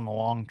whenever I was on the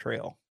long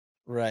trail.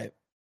 Right.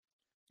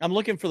 I'm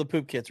looking for the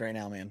poop kits right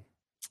now, man.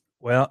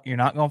 Well, you're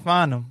not going to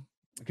find them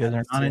because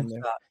they're not in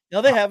stock.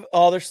 No, they have.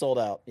 Oh, they're sold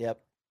out. Yep.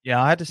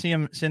 Yeah, I had to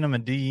send them a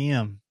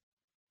DM.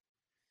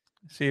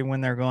 See when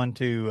they're going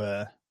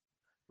to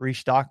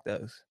restock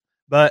those.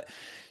 But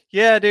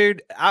yeah,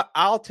 dude,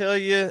 I'll tell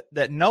you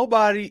that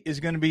nobody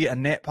is going to be a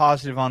net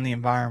positive on the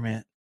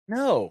environment.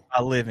 No.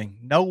 By living.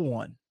 No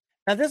one.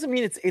 Now, it doesn't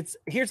mean it's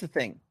here's the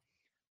thing.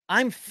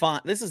 I'm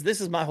fine. This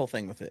is my whole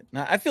thing with it.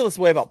 Now, I feel this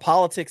way about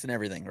politics and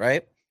everything,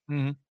 right?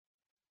 Mm-hmm.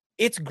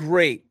 It's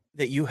great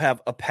that you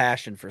have a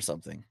passion for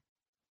something.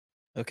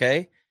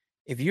 Okay?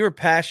 If you're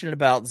passionate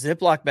about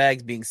Ziploc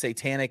bags being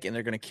satanic and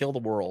they're going to kill the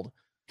world,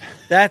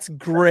 that's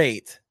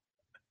great.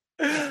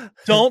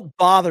 Don't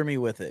bother me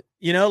with it.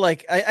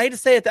 I hate to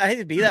say it, I hate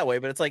to be that way,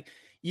 but it's like,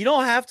 you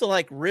don't have to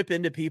like rip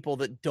into people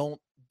that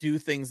don't do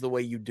things the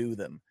way you do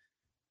them,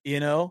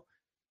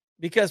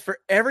 because for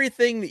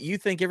everything that you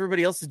think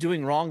everybody else is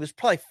doing wrong, there's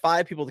probably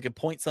 5 people that can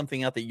point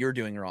something out that you're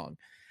doing wrong.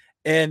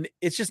 And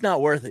it's just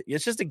not worth it.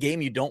 It's just a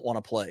game you don't want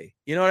to play.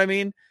 You know what I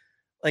mean?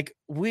 Like,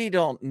 we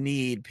don't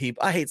need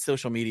people. I hate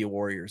social media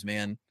warriors,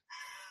 man.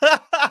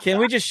 Can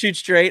we just shoot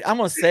straight? I'm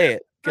gonna say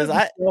it because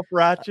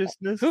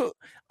self-righteousness.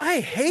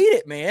 I hate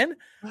it, man.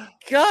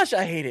 Gosh,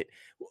 I hate it.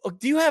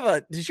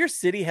 Does your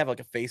city have like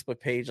a Facebook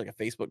page, like a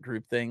Facebook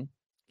group thing?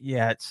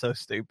 Yeah, it's so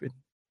stupid.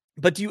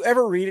 But do you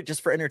ever read it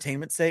just for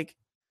entertainment's sake?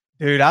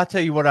 Dude, I'll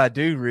tell you what I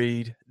do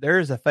read. There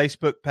is a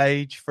Facebook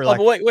page for but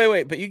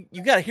wait. But you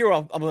got to hear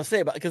what I'm going to say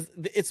about, because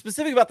it's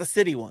specific about the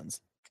city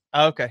ones.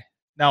 Okay.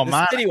 No,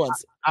 the city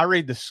ones. I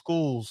read the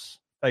school's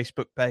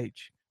Facebook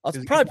page.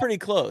 It's probably pretty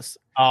close.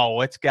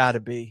 Oh, it's got to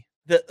be.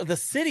 The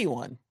city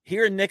one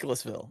here in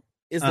Nicholasville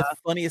is the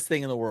funniest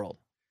thing in the world,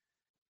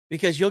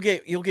 because you'll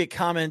get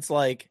comments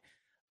like,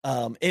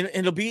 and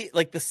it'll be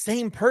like the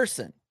same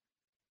person,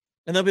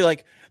 and they'll be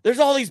like, "There's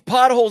all these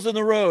potholes in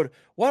the road.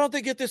 Why don't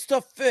they get this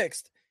stuff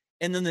fixed?"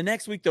 And then the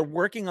next week they're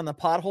working on the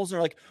potholes and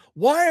they're like,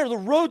 "Why are the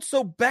roads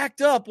so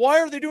backed up? Why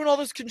are they doing all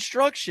this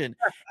construction?"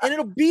 And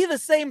it'll be the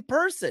same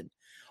person,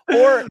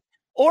 or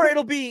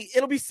it'll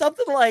be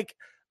something like,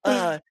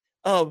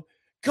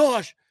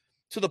 "Gosh,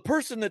 to the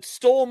person that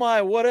stole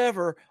my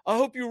whatever, I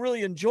hope you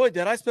really enjoyed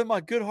that. I spent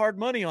my good hard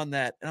money on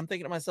that." And I'm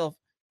thinking to myself,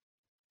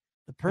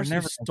 the person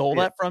who stole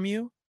that from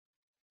you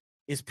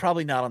is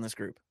probably not on this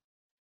group.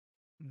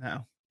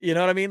 No. You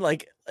know what I mean?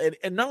 Like,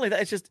 and not only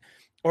that, it's just,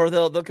 or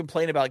they'll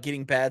complain about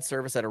getting bad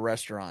service at a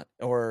restaurant,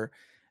 or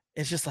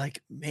it's just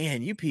like,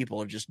 man, you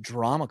people are just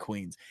drama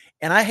queens.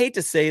 And I hate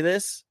to say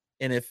this,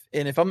 and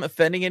if I'm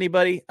offending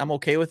anybody, I'm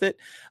okay with it.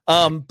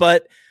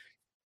 But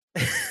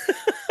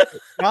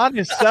Ron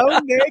is so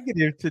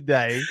negative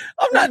today.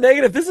 I'm not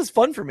negative. This is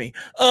fun for me.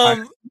 I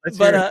like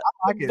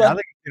it. I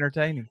think it's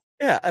entertaining.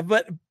 Yeah,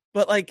 but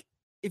like,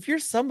 if you're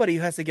somebody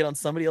who has to get on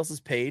somebody else's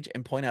page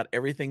and point out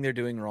everything they're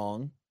doing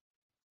wrong,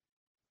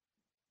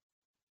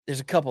 there's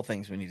a couple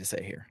things we need to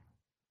say here.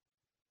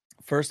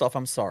 First off,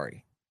 I'm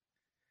sorry.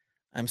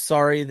 I'm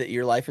sorry that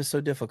your life is so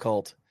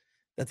difficult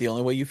that the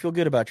only way you feel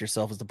good about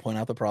yourself is to point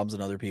out the problems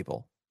in other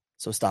people.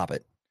 So stop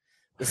it.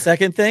 The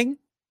second thing,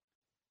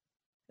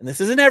 and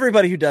this isn't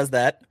everybody who does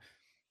that,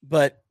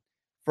 but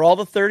for all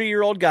the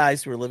 30-year-old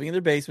guys who are living in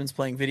their basements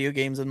playing video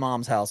games in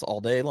mom's house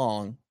all day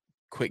long,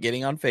 quit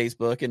getting on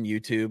Facebook and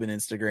YouTube and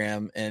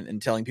Instagram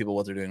and telling people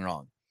what they're doing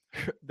wrong.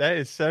 That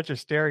is such a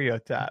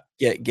stereotype.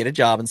 Get a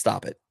job and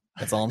stop it.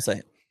 That's all I'm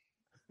saying.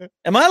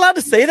 Am I allowed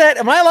to say that?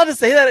 Am I allowed to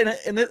say that?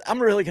 And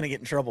I'm really going to get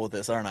in trouble with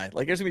this, aren't I?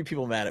 Like, there's going to be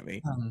people mad at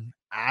me.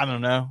 I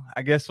don't know.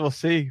 I guess we'll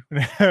see.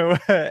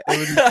 Somebody's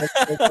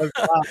going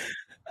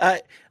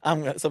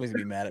to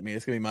be mad at me.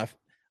 It's going to be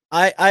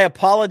I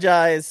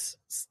apologize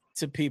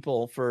to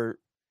people for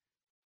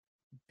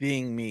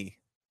being me.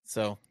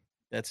 So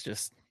that's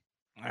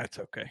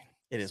okay.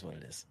 It is what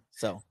it is.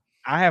 So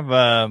I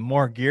have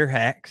more gear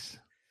hacks.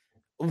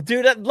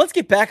 Dude, let's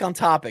get back on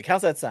topic.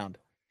 How's that sound?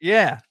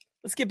 Yeah.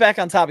 Let's get back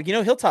on topic. You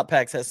know, Hilltop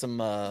Packs has some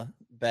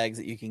bags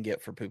that you can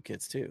get for poop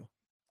kits too.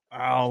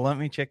 Oh, let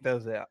me check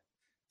those out.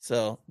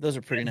 So those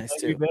are pretty nice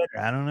too. Better.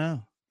 I don't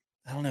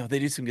know. They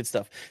do some good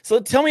stuff. So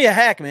tell me a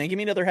hack, man. Give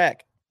me another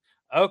hack.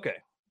 Okay.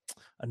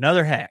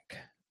 Another hack.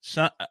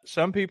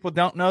 Some people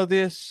don't know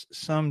this.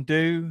 Some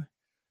do.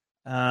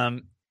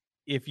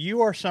 If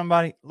you are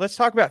somebody, let's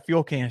talk about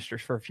fuel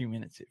canisters for a few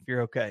minutes, if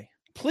you're okay.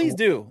 Please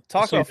do.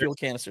 Talk about fuel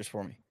canisters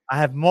for me. I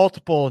have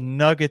multiple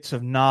nuggets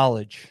of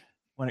knowledge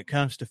when it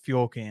comes to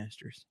fuel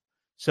canisters.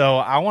 So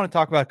I want to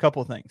talk about a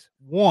couple of things.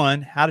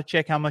 One, how to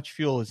check how much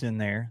fuel is in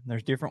there.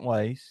 There's different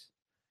ways.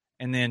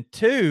 And then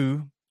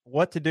two,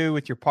 what to do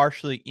with your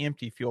partially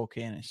empty fuel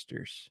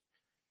canisters.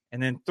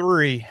 And then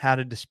three, how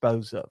to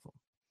dispose of them.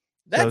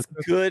 That's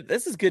good.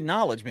 This is good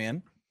knowledge,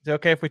 man. Is it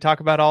okay if we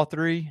talk about all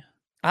three?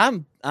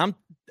 I'm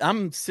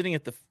sitting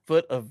at the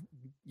foot of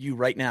you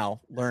right now,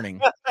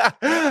 learning.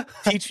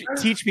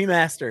 Teach me,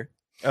 master.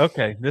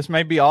 Okay, this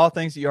may be all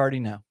things that you already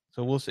know,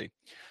 so we'll see.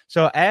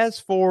 So as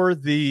for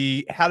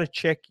the how to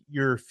check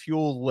your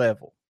fuel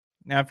level,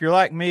 now if you're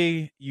like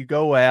me, you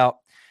go out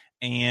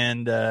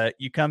and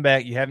you come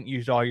back, you haven't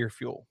used all your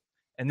fuel,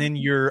 and then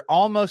you're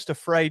almost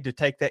afraid to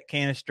take that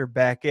canister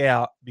back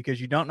out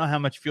because you don't know how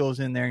much fuel is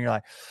in there, and you're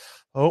like,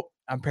 oh,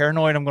 I'm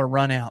paranoid, I'm going to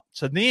run out.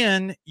 So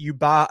then you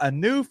buy a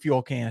new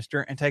fuel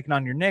canister and take it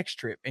on your next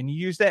trip, and you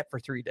use that for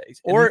 3 days.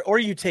 Or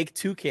you take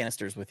 2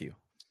 canisters with you.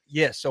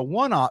 Yes. So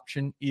one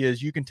option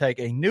is you can take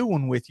a new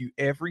one with you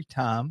every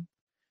time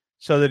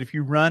so that if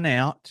you run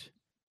out,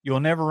 you'll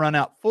never run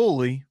out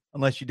fully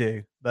unless you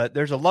do. But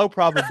there's a low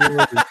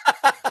probability.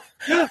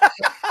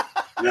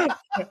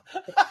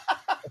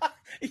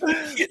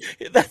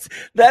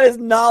 that is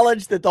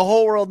knowledge that the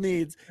whole world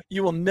needs.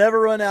 You will never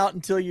run out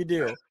until you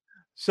do.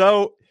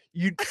 So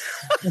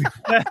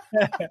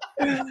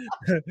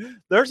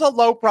there's a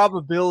low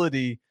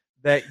probability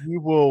that you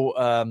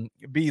will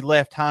be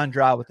left high and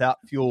dry without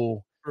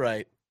fuel.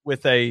 Right.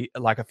 With a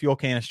fuel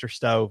canister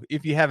stove,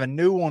 if you have a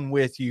new one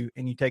with you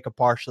and you take a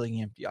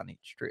partially empty on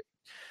each trip.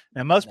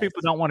 Now, most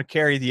people don't want to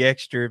carry the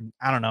extra,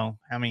 I don't know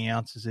how many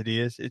ounces it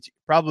is. It's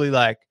probably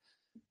like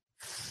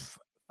 5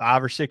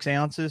 or 6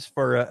 ounces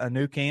for a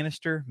new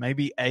canister,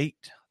 maybe 8.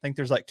 I think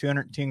there's like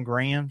 210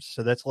 grams,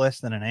 so that's less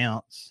than an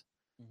ounce.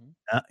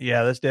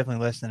 Yeah, that's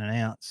definitely less than an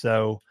ounce.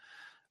 So,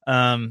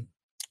 my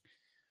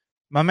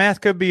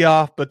math could be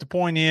off, but the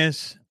point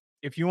is,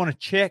 if you want to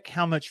check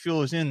how much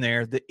fuel is in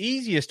there, the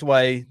easiest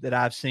way that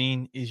I've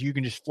seen is you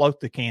can just float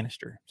the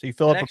canister. So you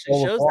fill It up a actually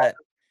bowl of shows water. that.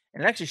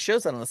 And it actually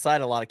shows that on the side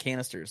of a lot of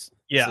canisters.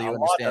 Yeah, So you a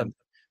lot understand. of,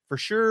 for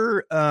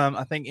sure.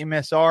 I think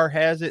MSR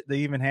has it. They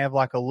even have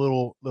like a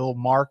little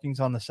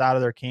markings on the side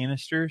of their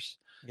canisters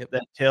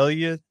that tell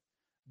you.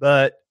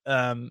 But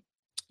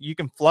you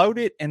can float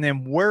it, and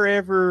then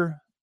wherever,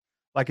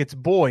 like it's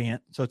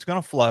buoyant, so it's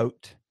going to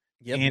float.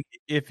 Yep. And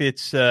if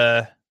it's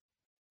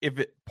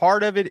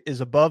part of it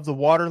is above the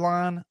water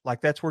line,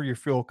 like that's where your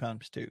fuel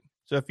comes to.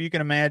 So if you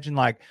can imagine,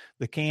 like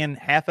the can,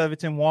 half of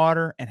it's in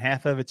water and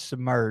half of it's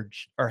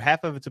submerged, or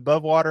half of it's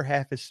above water,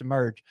 half is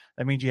submerged.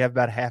 That means you have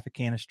about half a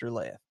canister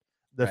left.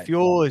 The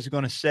fuel is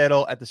going to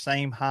settle at the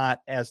same height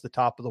as the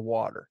top of the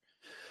water.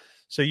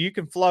 So you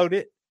can float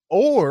it,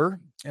 or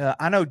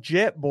I know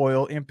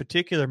Jetboil in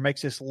particular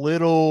makes this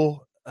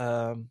little,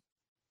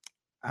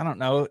 I don't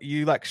know,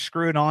 you like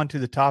screw it onto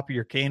the top of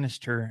your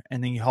canister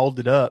and then you hold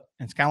it up.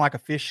 And it's kind of like a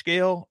fish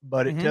scale,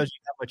 but it tells you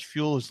how much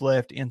fuel is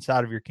left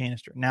inside of your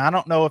canister. Now, I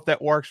don't know if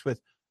that works with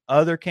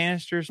other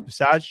canisters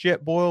besides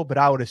Jetboil, but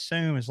I would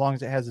assume as long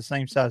as it has the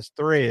same size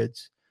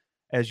threads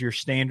as your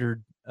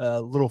standard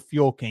little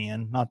fuel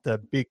can, not the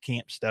big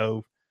camp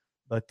stove,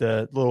 but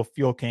the little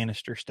fuel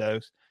canister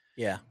stoves.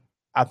 Yeah.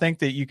 I think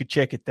that you could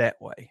check it that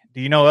way.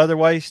 Do you know other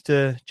ways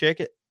to check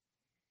it?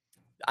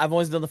 I've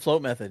always done the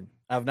float method.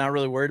 I've not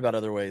really worried about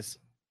other ways.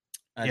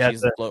 I just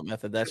use the float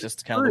method. That's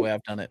just kind of the way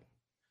I've done it.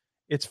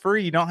 It's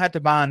free. You don't have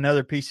to buy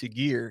another piece of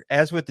gear.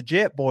 As with the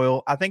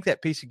Jetboil, I think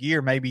that piece of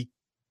gear may be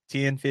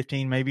 10,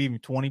 15, maybe even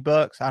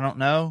 $20. I don't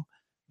know.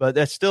 But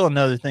that's still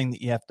another thing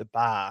that you have to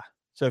buy.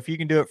 So if you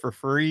can do it for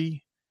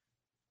free,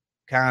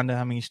 kind of,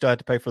 I mean, you still have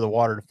to pay for the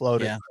water to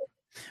float it.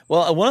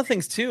 Well, one of the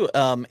things too,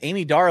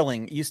 Amy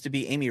Darling used to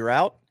be Amy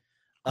Rout.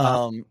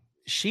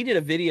 She did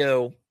a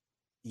video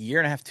a year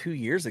and a half, 2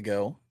 years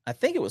ago. I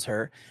think it was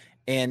her.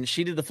 And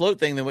she did the float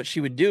thing. Then what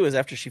she would do is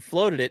after she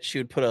floated it, she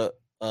would put a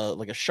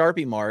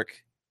Sharpie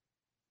mark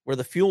where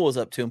the fuel was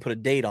up to and put a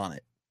date on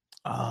it.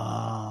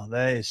 Oh,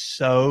 that is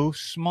so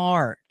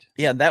smart.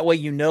 Yeah, that way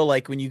you know,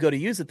 like when you go to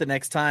use it the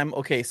next time,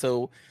 okay,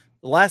 so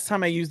the last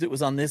time I used it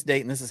was on this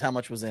date and this is how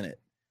much was in it.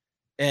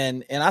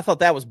 And I thought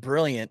that was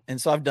brilliant. And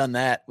so I've done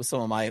that with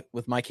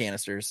with my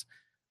canisters,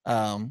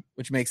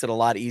 which makes it a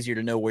lot easier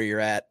to know where you're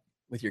at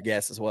with your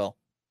gas as well.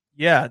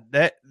 Yeah,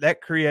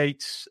 that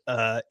creates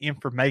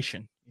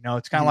information. You know,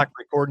 it's kind of like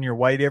recording your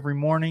weight every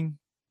morning.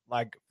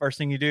 Like first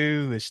thing you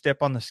do is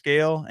step on the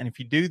scale, and if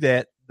you do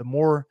that, the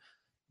more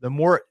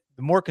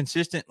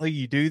consistently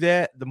you do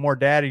that, the more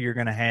data you're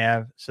going to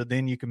have. So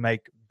then you can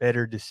make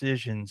better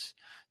decisions.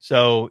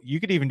 So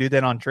you could even do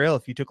that on trail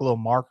if you took a little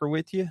marker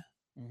with you,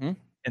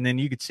 and then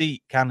you could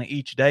see kind of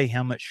each day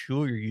how much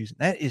fuel you're using.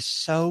 That is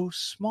so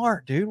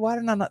smart, dude. Why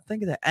did I not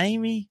think of that,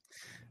 Amy?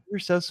 You're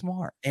so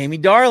smart, Amy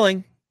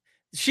Darling.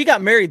 She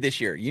got married this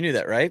year. You knew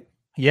that, right?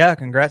 Yeah,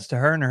 congrats to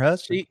her and her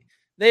husband.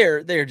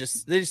 They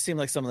just seem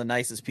like some of the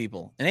nicest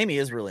people. And Amy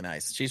is really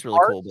nice. She's really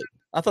cool. But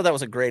I thought that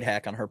was a great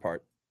hack on her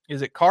part.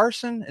 Is it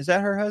Carson? Is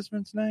that her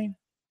husband's name?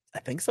 I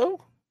think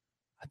so.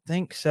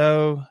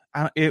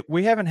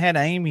 We haven't had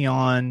Amy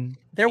on.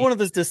 They're one of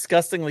those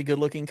disgustingly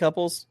good-looking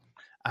couples.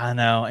 I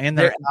know, and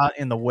they're out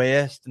in the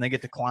West, and they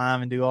get to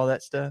climb and do all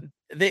that stuff.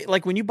 They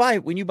like when you buy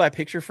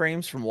picture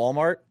frames from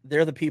Walmart,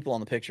 they're the people on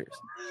the pictures,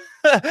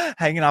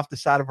 hanging off the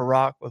side of a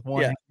rock with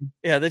one.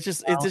 hand. That's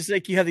just it's just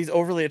like you have these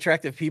overly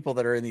attractive people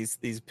that are in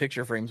these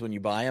picture frames when you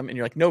buy them, and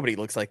you're like, nobody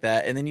looks like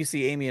that. And then you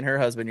see Amy and her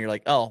husband, and you're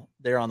like, oh,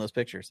 they're on those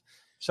pictures.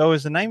 So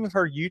is the name of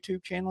her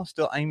YouTube channel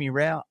still Amy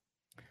Rout?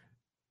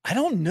 I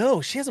don't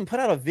know. She hasn't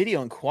put out a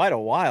video in quite a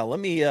while. Let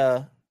me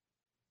I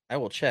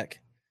will check.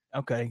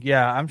 Okay,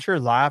 yeah, I'm sure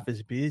life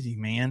is busy,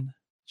 man.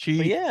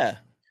 She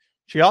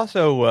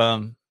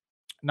also,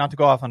 not to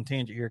go off on a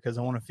tangent here because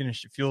I want to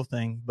finish the fuel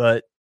thing,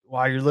 but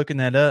while you're looking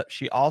that up,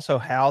 she also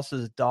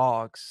houses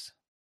dogs.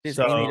 It's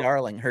Amy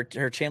Darling.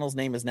 Her channel's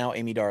name is now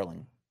Amy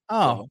Darling.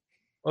 Oh,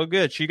 well,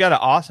 good. She got an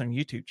awesome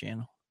YouTube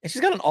channel. And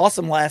she's got an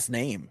awesome last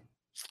name.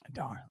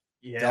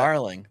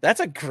 Darling. That's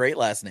a great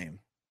last name.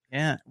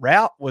 Yeah.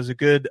 Route was a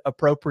good,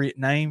 appropriate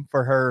name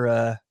for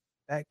her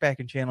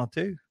backpacking channel,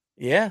 too.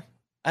 Yeah.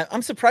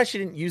 I'm surprised she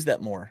didn't use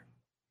that more.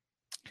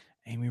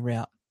 Amy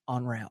Rout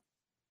on route.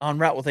 On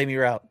route with Amy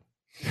Rout.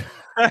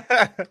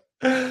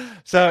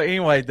 So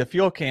anyway, the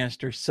fuel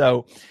canister.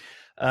 So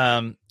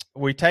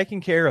we're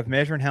taking care of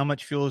measuring how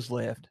much fuel is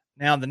left.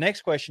 Now, the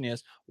next question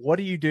is, what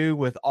do you do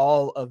with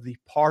all of the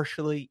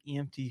partially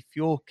empty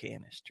fuel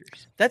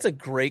canisters? That's a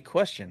great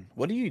question.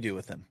 What do you do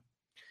with them?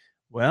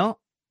 Well,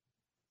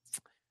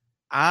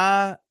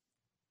 let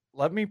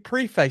me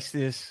preface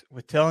this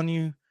with telling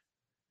you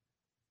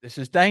this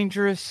is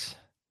dangerous.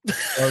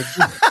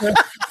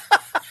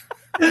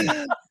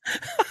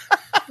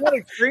 Not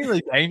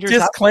extremely dangerous.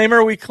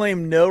 Disclaimer: we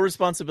claim no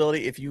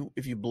responsibility if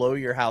you blow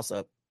your house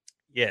up.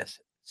 Yes,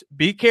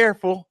 be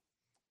careful.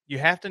 You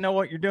have to know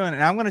what you're doing,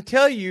 and I'm going to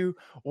tell you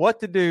what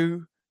to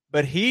do.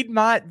 But heed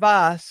my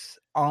advice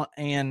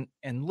and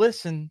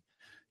listen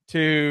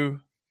to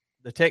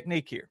the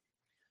technique here.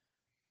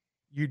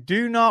 You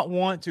do not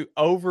want to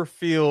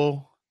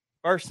overfill.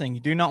 First thing,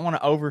 you do not want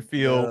to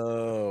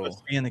overfill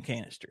what's in the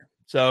canister.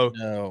 So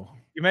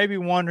you may be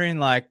wondering,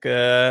 like,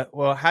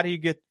 well, how do you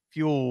get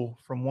fuel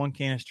from one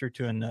canister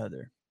to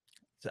another?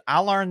 So I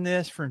learned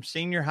this from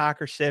Senior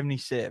Hiker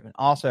 77.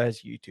 Also has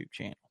a YouTube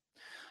channel.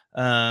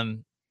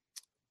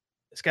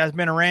 This guy's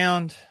been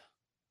around.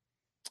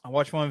 I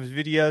watched one of his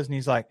videos, and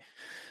he's like,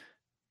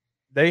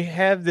 they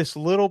have this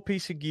little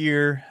piece of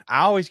gear.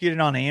 I always get it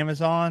on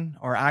Amazon,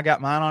 or I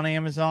got mine on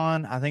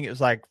Amazon. I think it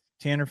was like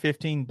 10 or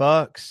 15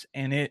 bucks,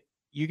 and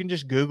you can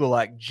just Google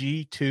like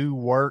G2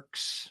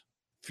 Works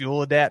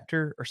fuel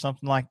adapter or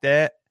something like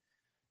that,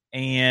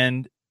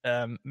 and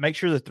make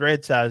sure the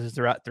thread size is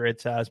the right thread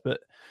size.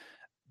 But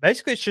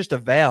basically, it's just a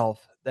valve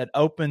that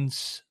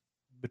opens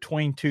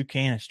between two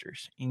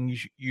canisters, and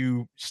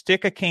you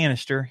stick a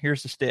canister.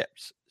 Here's the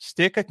steps.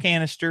 Stick a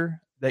canister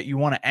that you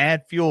want to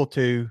add fuel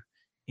to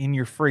in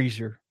your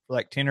freezer for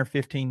like 10 or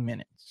 15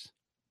 minutes.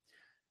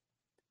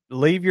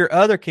 Leave your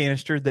other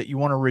canister that you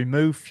want to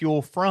remove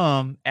fuel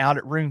from out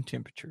at room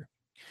temperature.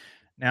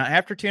 Now,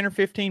 after 10 or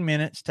 15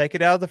 minutes, take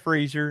it out of the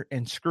freezer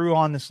and screw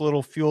on this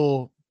little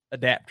fuel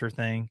adapter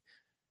thing.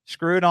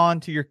 Screw it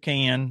onto your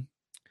can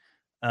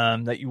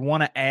that you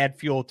want to add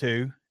fuel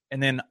to,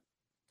 and then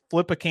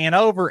flip a can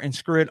over and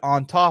screw it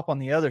on top on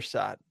the other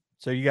side.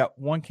 So you got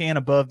one can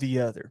above the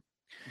other.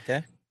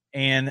 Okay.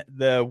 And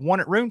the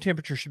one at room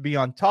temperature should be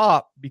on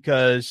top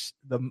because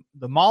the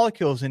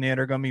molecules in it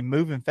are going to be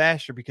moving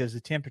faster because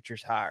the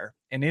temperature's higher.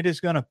 And it is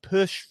going to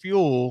push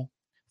fuel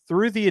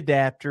through the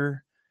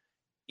adapter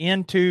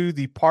into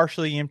the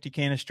partially empty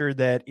canister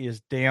that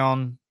is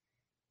down.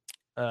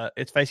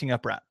 It's facing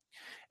upright.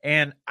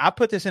 And I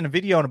put this in a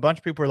video, and a bunch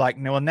of people are like,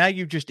 no, well, now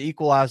you've just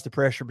equalized the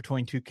pressure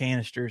between two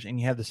canisters and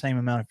you have the same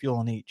amount of fuel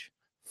in each.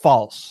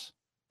 False.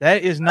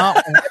 That is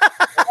not.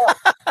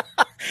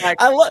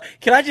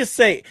 Can I just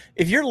say,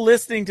 if you're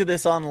listening to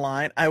this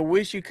online, I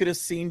wish you could have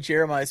seen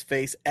Jeremiah's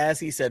face as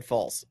he said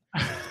false.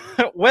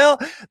 Well,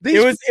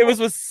 it was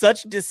with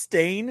such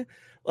disdain.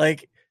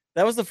 Like,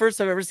 that was the first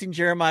time I've ever seen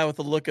Jeremiah with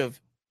a look of,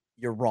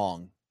 you're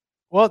wrong.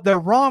 Well, they're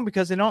wrong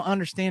because they don't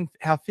understand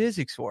how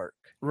physics work.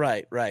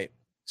 Right.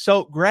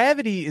 So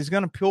gravity is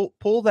going to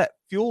pull that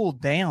fuel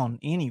down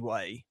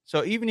anyway.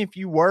 So even if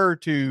you were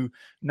to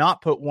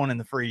not put one in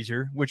the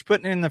freezer, which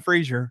putting it in the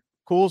freezer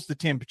cools the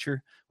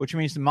temperature, which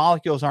means the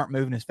molecules aren't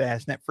moving as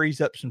fast, and that frees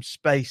up some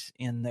space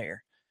in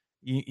there,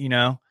 you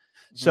know?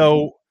 Mm-hmm.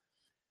 So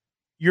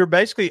you're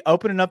basically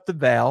opening up the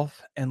valve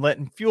and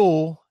letting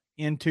fuel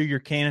into your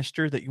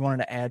canister that you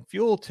wanted to add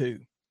fuel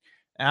to.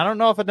 And I don't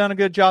know if I've done a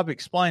good job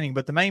explaining,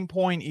 but the main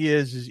point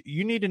is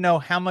you need to know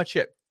how much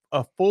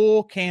a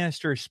full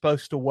canister is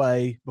supposed to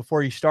weigh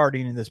before you start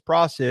into this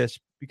process,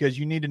 because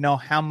you need to know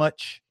how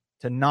much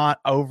to not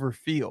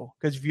overfill.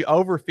 Because if you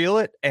overfill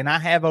it, and I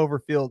have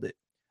overfilled it,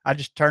 I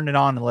just turned it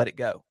on and let it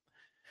go.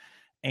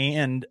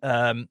 And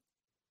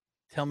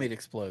tell me it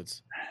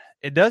explodes.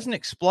 It doesn't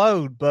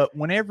explode, but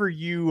whenever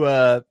you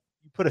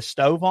put a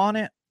stove on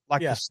it,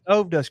 the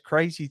stove does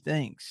crazy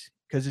things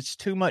because it's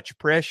too much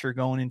pressure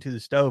going into the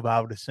stove,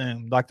 I would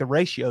assume. Like the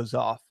ratio's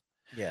off.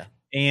 Yeah.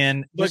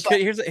 And but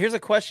here's a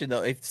question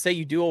though. If say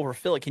you do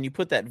overfill it, can you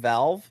put that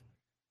valve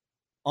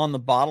on the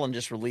bottle and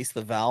just release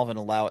the valve and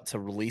allow it to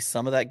release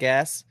some of that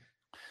gas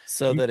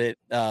so that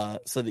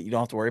you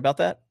don't have to worry about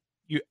that?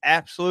 You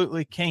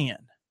absolutely can.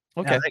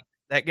 Okay. Now,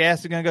 that gas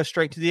is going to go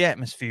straight to the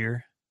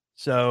atmosphere.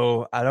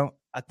 So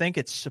I think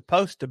it's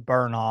supposed to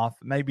burn off.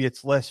 Maybe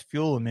it's less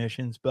fuel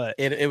emissions, but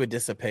it would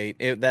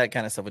dissipate. That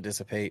kind of stuff would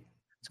dissipate.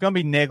 It's going to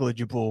be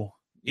negligible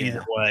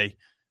either way.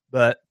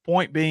 But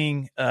point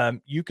being,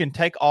 you can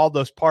take all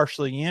those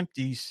partially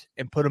empties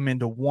and put them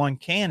into one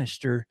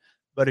canister.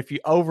 But if you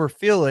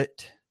overfill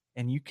it,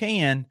 and you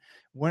can,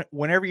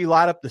 whenever you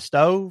light up the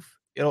stove,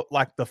 it'll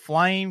like the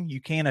flame,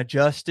 you can't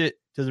adjust it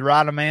to the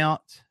right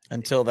amount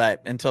until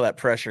that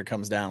pressure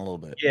comes down a little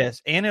bit.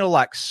 Yes, and it'll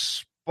like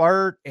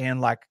spurt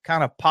and like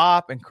kind of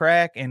pop and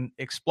crack and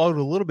explode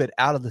a little bit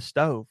out of the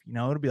stove. You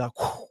know, it'll be like,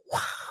 whoo, wow,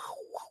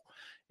 wow.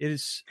 It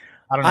is.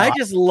 I don't know. I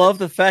just love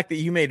the fact that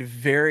you made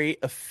very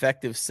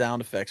effective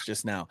sound effects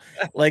just now.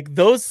 Like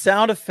those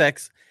sound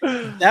effects,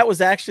 that was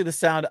actually the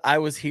sound I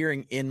was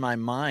hearing in my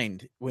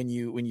mind when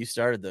you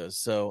started those.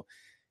 So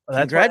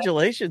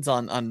congratulations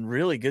on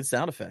really good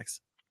sound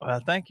effects. Well,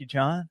 thank you,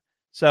 John.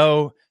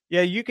 So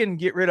yeah, you can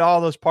get rid of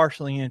all those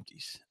partially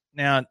empties.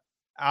 Now,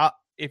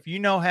 if you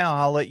know how,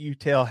 I'll let you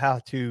tell how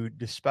to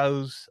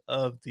dispose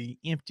of the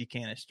empty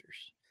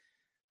canisters.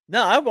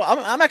 No,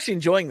 I'm actually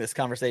enjoying this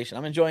conversation.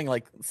 I'm enjoying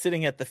like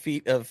sitting at the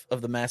feet of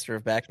the master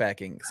of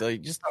backpacking. So you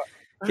just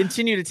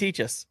continue to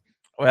teach us.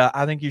 Well,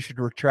 I think you should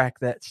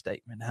retract that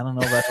statement. I don't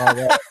know about all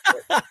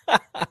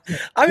that.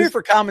 I'm here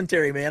for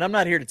commentary, man. I'm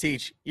not here to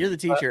teach. You're the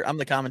teacher. I'm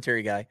the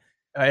commentary guy.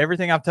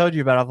 Everything I've told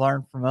you about, I've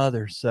learned from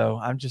others. So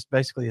I'm just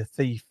basically a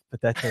thief, but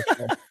that's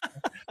okay.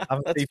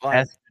 I'm a thief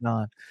passing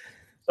on.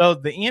 So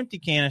the empty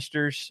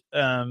canisters,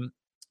 I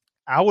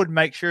would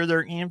make sure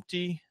they're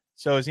empty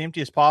so as empty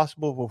as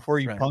possible before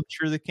you Right.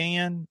 puncture the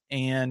can,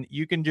 and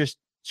you can just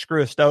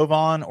screw a stove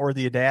on or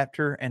the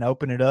adapter and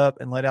open it up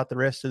and let out the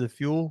rest of the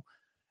fuel.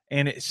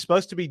 And it's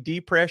supposed to be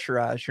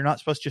depressurized. You're not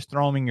supposed to just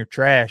throw them in your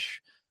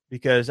trash,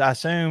 because I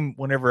assume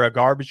whenever a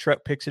garbage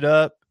truck picks it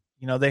up,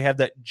 they have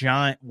that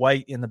giant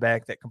weight in the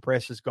back that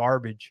compresses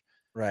garbage.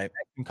 Right.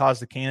 That can cause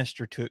the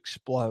canister to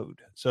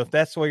explode. So if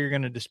that's the way you're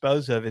going to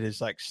dispose of it,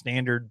 is like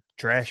standard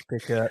trash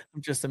pickup.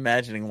 I'm just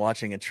imagining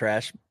watching a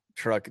trash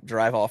truck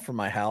drive off from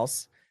my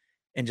house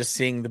and just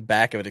seeing the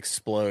back of it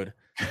explode.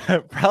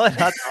 Probably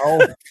not the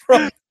whole.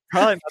 From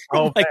Probably not the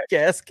whole my bag.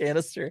 gas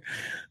canister.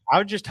 I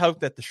would just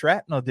hope that the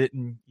shrapnel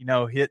didn't,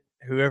 hit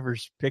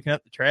whoever's picking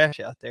up the trash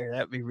out there.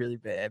 That'd be really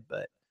bad.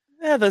 But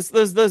Yeah, those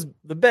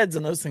the beds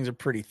and those things are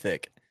pretty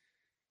thick.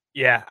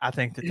 yeah, I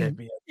think that'd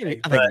be I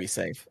okay. think it'd be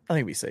safe. I think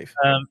it'd be safe.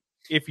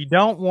 If you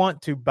don't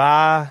want to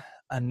buy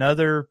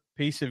another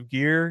piece of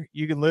gear,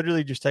 you can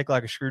literally just take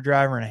like a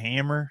screwdriver and a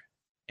hammer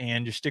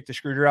and just stick the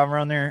screwdriver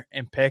on there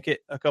and peck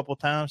it a couple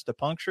times to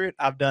puncture it.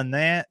 I've done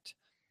that.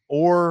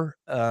 Or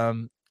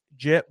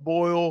Jet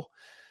Boil.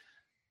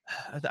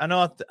 I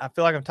know I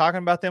feel like I'm talking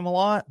about them a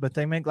lot, but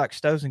they make like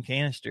stoves and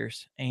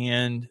canisters,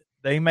 and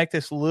they make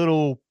this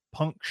little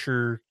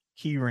puncture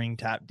keyring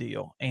type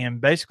deal.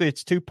 And basically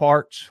it's two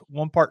parts.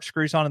 One part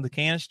screws onto the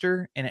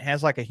canister, and it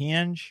has like a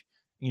hinge.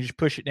 You just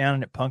push it down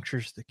and it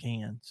punctures the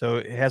can. So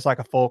it has like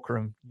a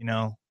fulcrum,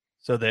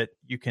 so that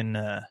you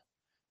can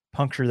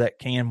puncture that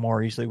can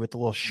more easily with the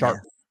little sharp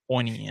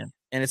pointy end.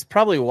 And it's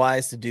probably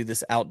wise to do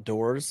this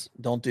outdoors.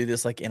 Don't do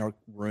this like in a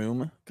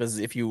room, because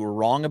if you were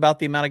wrong about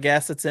the amount of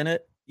gas that's in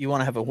it, you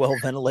want to have a well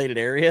ventilated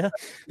area.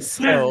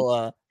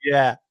 So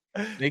yeah,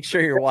 make sure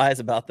you're wise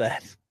about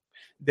that.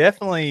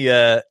 Definitely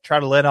try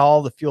to let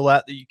all the fuel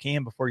out that you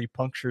can before you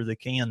puncture the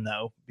can,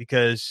 though,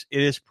 because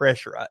it is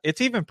pressurized.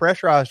 It's even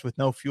pressurized with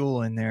no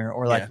fuel in there,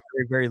 or like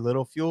very, very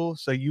little fuel.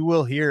 So you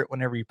will hear it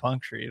whenever you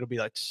puncture it. It'll be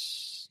like,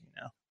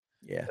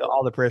 yeah,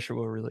 all the pressure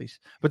will release.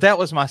 But that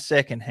was my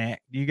second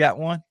hack. Do you got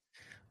one?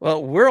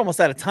 Well, we're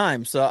almost out of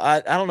time, so I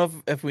don't know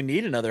if we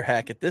need another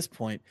hack at this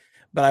point.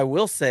 But I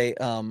will say,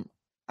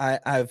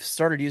 I've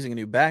started using a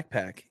new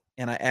backpack,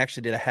 and I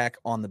actually did a hack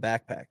on the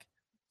backpack.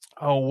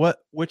 Oh,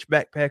 which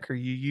backpack are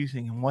you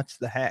using, and what's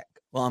the hack?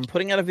 Well, I'm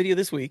putting out a video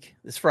this week,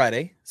 this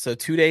Friday. So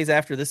 2 days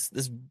after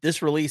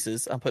this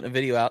releases, I'm putting a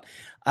video out.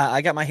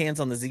 I got my hands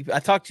on the Z. I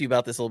talked to you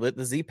about this a little bit.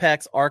 The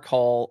Z-Packs Arc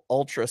Haul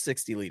Ultra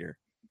 60 liter.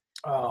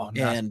 Oh,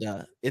 nice.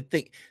 And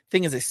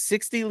thing is a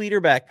 60 liter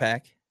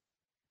backpack.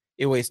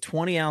 It weighs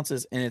 20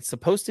 ounces, and it's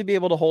supposed to be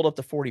able to hold up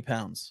to 40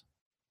 pounds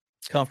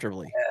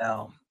comfortably.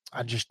 Well,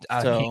 I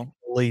can't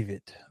believe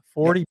it.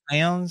 40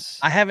 pounds.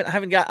 I haven't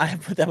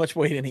put that much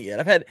weight in it yet.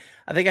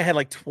 I think I had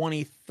like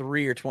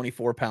 23 or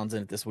 24 pounds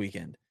in it this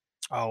weekend.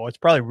 Oh, it's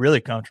probably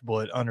really comfortable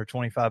at under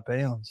 25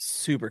 pounds.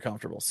 Super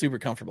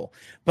comfortable.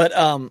 But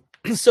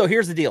so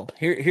here's the deal.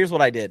 Here's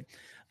what I did.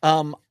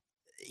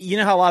 You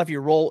know how a lot of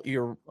your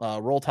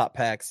roll top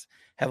packs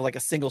have like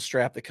a single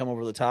strap that come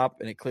over the top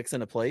and it clicks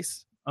into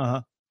place?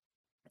 Uh-huh.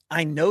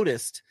 I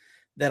noticed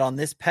that on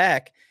this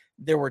pack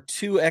there were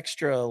two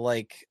extra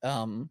like I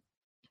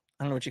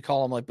don't know what you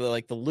call them,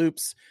 like the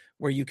loops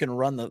where you can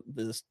run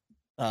the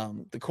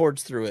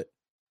cords through it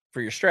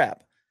for your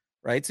strap,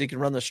 right? So you can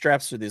run the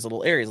straps through these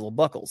little areas, little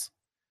buckles.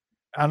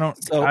 Can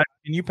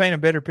you paint a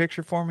better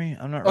picture for me?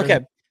 I'm not okay.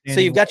 So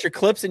you've got your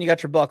clips and you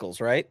got your buckles,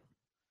 right?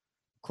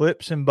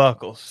 Clips and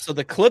buckles. So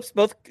the clips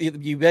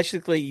you've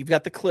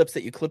got the clips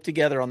that you clip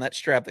together on that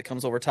strap that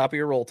comes over top of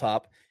your roll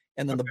top,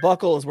 and then the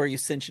buckle is where you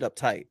cinch it up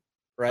tight,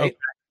 right? Okay.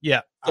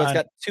 Yeah. So it's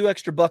got two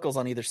extra buckles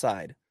on either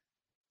side.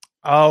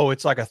 Oh,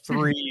 it's like a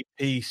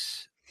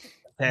 3-piece.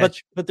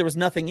 But there was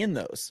nothing in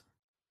those.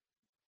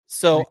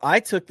 So I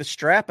took the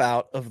strap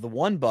out of the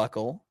one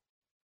buckle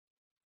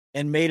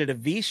and made it a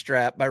V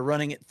strap by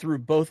running it through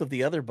both of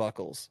the other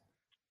buckles.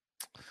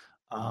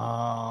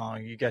 Oh,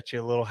 you got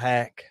your little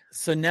hack.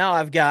 So now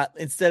I've got,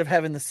 instead of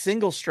having the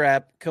single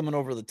strap coming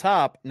over the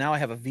top, now I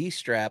have a V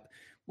strap,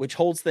 which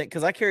holds things.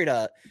 Because I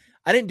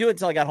didn't do it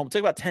until I got home. It took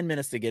about 10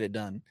 minutes to get it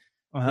done,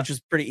 which was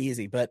pretty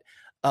easy. But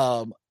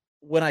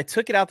when I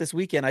took it out this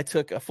weekend, I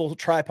took a full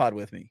tripod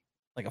with me,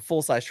 like a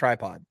full-size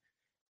tripod.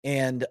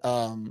 And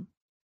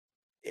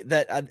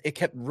it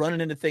kept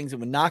running into things. It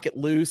would knock it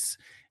loose,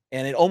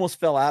 and it almost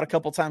fell out a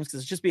couple times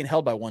because it's just being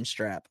held by one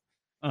strap.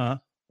 Uh-huh.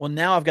 Well,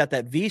 now I've got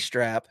that V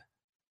strap,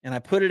 and I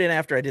put it in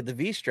after I did the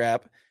V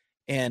strap,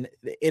 and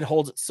it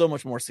holds it so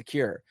much more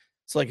secure.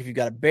 So like if you've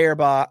got a bear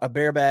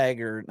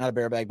bag, or not a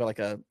bear bag, but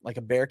like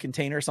a bear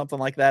container or something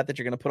like that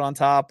you're going to put on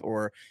top,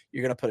 or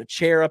you're going to put a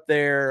chair up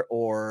there,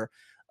 or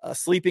a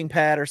sleeping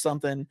pad or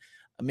something,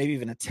 maybe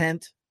even a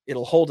tent,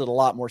 it'll hold it a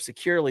lot more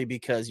securely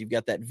because you've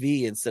got that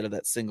V instead of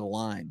that single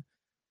line.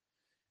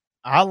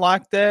 I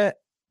like that.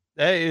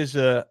 That is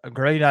a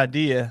great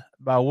idea.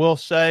 But I will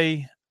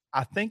say,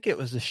 I think it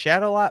was the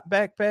Shadow Light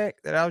backpack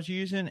that I was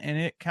using, and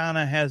it kind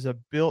of has a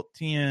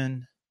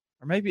built-in,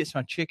 or maybe it's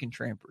my Chicken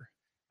Tramper.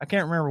 I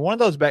can't remember. One of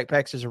those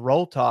backpacks is a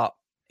roll top,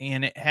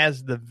 and it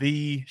has the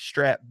V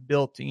strap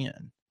built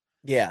in.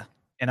 Yeah.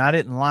 And I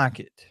didn't like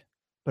it.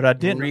 But I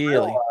didn't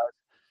realize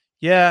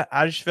Yeah,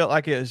 I just felt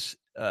like it was,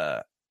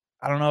 I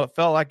don't know, it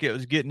felt like it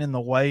was getting in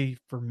the way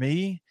for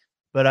me,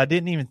 but I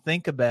didn't even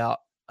think about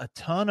a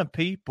ton of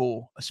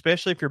people,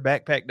 especially if your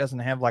backpack doesn't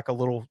have like a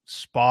little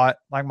spot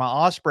like my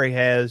Osprey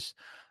has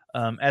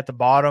at the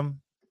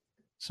bottom,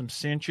 some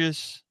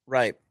cinches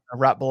Right.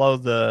 right below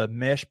the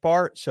mesh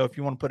part. So if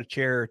you want to put a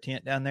chair or a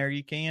tent down there,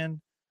 you can.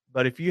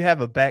 But if you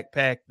have a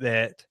backpack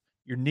that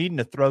you're needing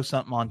to throw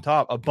something on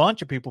top, a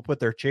bunch of people put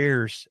their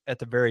chairs at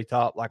the very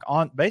top, like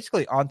on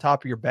basically on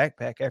top of your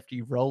backpack after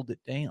you've rolled it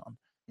down.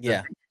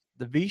 Yeah.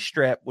 The V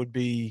strap would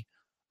be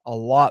a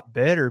lot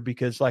better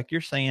because, like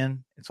you're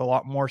saying, it's a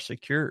lot more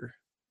secure.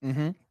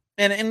 Mm-hmm.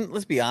 And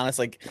let's be honest,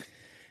 like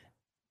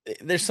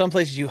there's some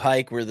places you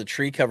hike where the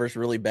tree cover is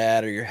really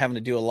bad, or you're having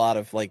to do a lot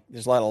of like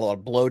there's a lot of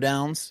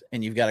blowdowns,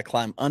 and you've got to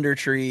climb under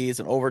trees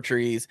and over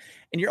trees,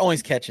 and you're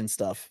always catching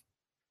stuff.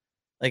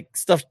 Like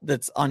stuff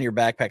that's on your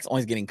backpack's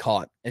always getting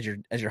caught as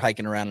you're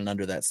hiking around and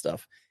under that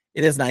stuff.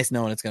 It is nice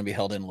knowing it's going to be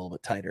held in a little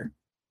bit tighter.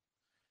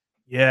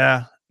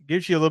 Yeah,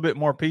 gives you a little bit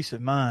more peace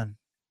of mind.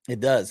 It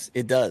does.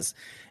 It does.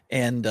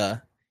 And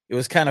it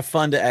was kind of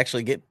fun to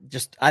actually get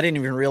just I didn't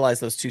even realize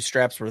those two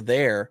straps were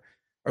there,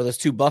 or those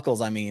two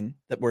buckles, I mean,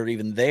 that were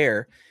even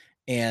there.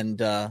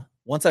 And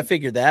once I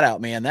figured that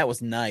out, man, that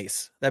was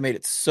nice. That made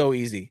it so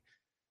easy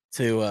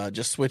to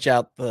just switch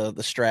out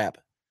the strap.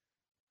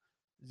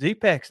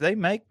 Z-Packs, they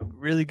make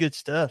really good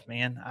stuff,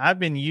 man. I've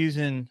been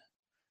using,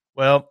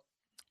 well,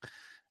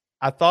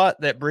 I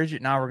thought that Bridget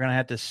and I were going to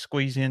have to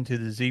squeeze into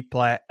the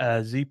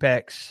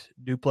Z-Packs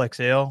Duplex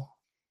L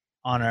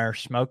on our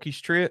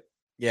Smokies trip.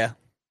 Yeah.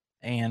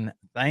 And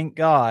thank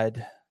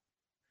God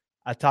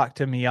I talked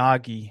to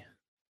Miyagi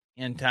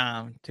in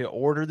time to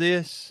order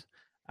this.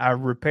 I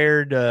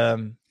repaired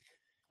a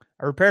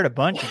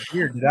bunch of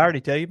gear. Did I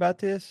already tell you about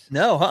this?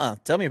 No,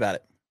 tell me about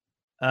it.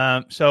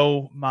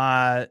 So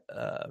my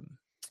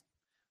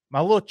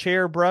little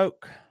chair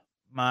broke,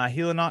 my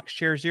Helinox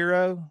Chair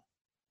Zero,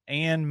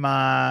 and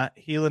my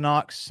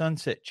Helinox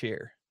Sunset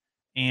chair.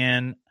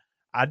 And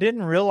I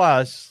didn't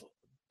realize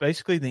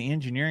basically the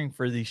engineering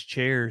for these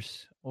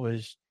chairs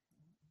was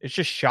it's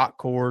just shock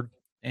cord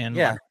and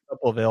Yeah. like a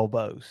couple of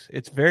elbows.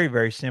 It's very,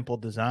 very simple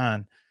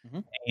design.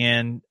 Mhm.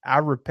 And I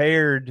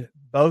repaired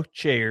both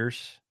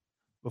chairs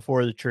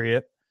before the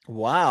trip.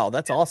 Wow,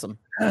 that's awesome.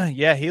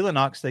 Yeah,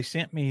 Helinox, they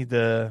sent me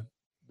the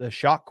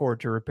shock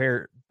cord to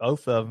repair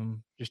both of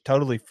them just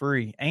totally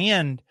free.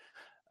 And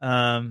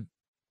um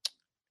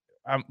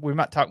we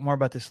might talk more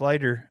about this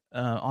later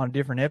on a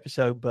different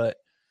episode, but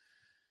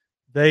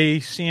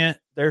they're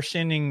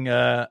sending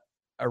a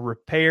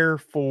repair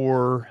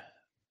for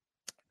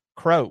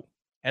Crow.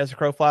 As the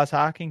Crow flies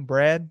hiking,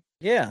 Brad,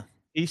 Yeah.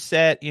 he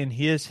sat in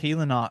his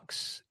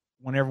Helinox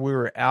whenever we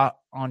were out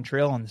on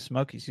trail on the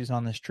Smokies. He was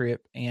on this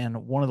trip,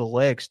 and one of the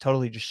legs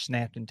totally just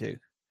snapped in two.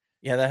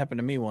 Yeah, that happened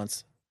to me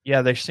once.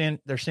 Yeah, they're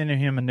sending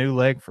him a new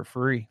leg for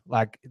free.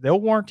 Like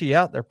they'll warranty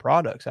out their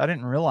products. I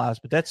didn't realize,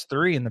 but that's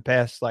 3 in the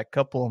past like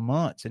couple of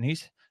months. And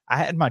I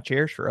had my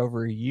chairs for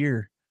over a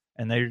year,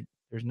 and there's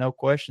no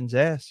questions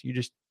asked. You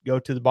just go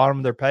to the bottom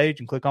of their page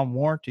and click on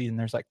warranty, and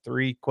there's like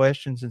 3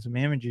 questions and some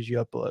images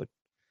you upload.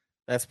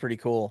 That's pretty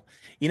cool.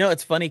 You know,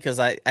 it's funny because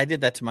I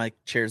did that to my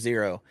Chair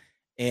Zero,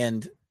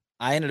 and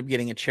I ended up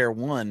getting a Chair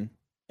One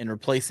and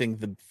replacing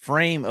the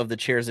frame of the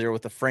Chair Zero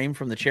with the frame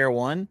from the Chair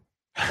One.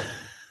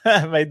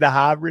 Made the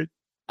hybrid.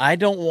 I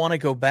don't want to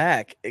go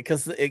back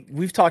because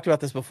we've talked about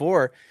this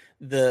before.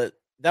 That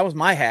was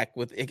my hack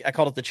with I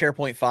called it the Chair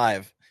Point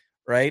 5,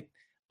 right?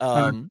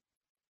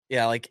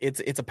 Yeah, like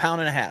it's a pound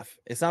and a half.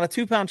 It's not a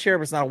 2-pound chair,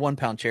 but it's not a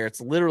 1-pound chair.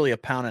 It's literally a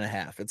pound and a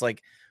half. It's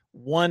like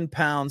 1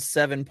 pound,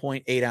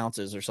 7.8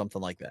 ounces or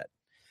something like that.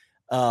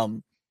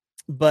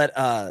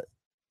 But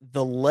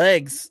the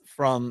legs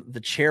from the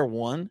Chair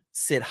One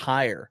sit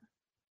higher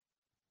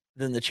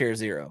than the Chair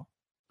Zero.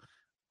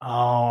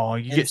 Oh,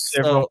 you get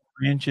several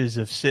inches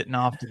of sitting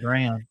off the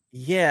ground.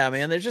 Yeah,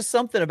 man. There's just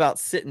something about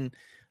sitting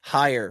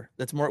higher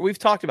that's more. We've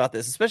talked about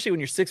this, especially when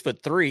you're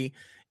 6'3".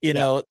 You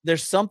know,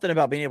 there's something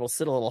about being able to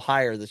sit a little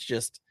higher that's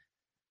just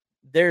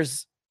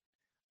there's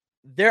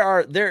a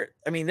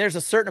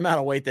certain amount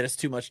of weight that is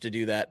too much to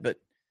do that, but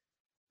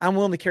I'm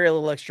willing to carry a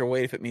little extra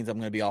weight if it means I'm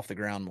going to be off the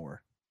ground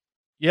more.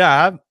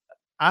 Yeah,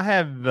 I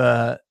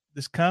have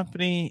this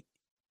company,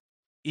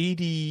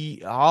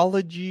 Ideology.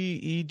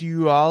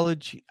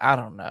 I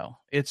don't know.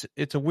 It's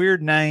a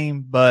weird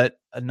name, but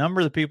a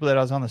number of the people that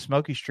I was on the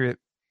Smoky Strip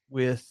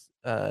with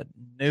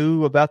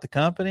knew about the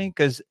company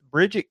because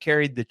Bridget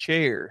carried the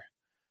chair,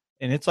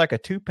 and it's like a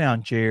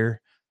 2-pound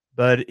chair,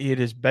 but it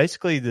is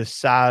basically the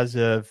size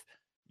of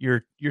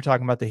you're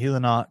talking about the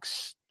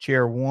Helinox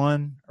Chair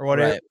One or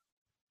whatever. Right.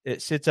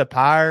 It sits up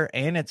higher,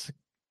 and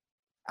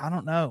I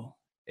don't know.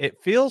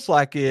 It feels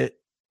like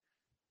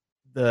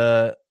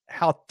how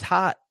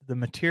tight the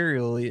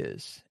material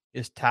is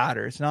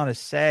tighter. It's not as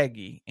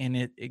saggy, and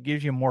it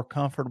gives you a more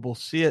comfortable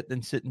sit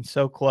than sitting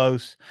so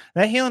close.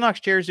 That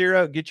Helinox Chair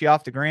Zero gets you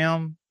off the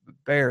ground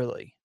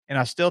barely, and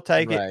I still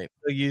take it,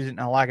 still use it, and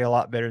I like it a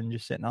lot better than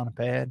just sitting on a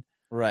pad.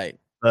 Right.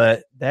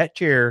 But that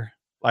chair,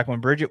 like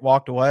when Bridget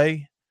walked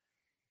away,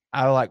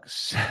 I like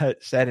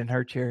sat in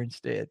her chair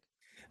instead.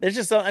 There's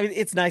just I mean,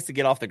 it's nice to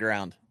get off the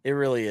ground. It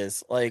really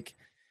is. Like,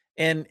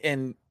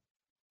 and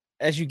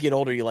as you get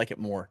older, you like it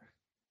more.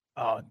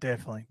 Oh,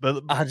 definitely.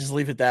 But I'll just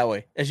leave it that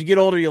way. As you get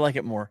older, you like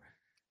it more.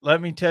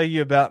 let me tell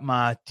you about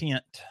my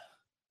tent.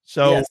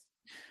 So Yes.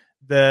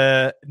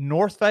 the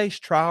North Face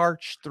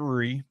Tri-Arch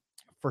 3,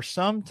 for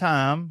some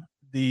time,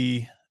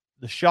 the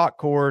shock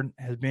cord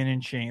has been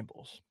in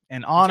shambles.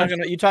 And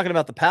honestly, You talking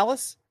about the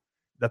Palace?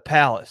 the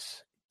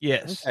Palace,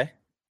 yes. Okay.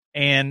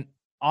 And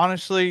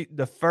honestly,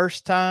 the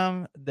first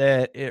time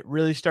that it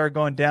really started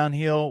going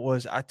downhill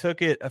was I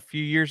took it a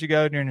few years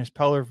ago during this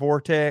polar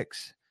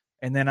vortex.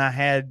 And then I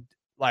had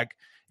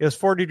it was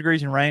 40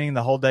 degrees and raining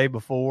the whole day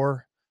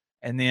before.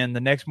 And then the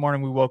next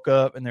morning we woke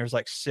up and there's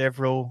like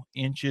several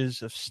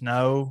inches of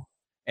snow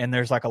and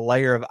there's like a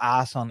layer of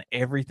ice on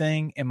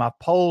everything. And my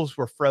poles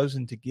were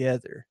frozen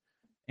together.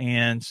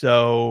 And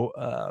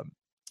so,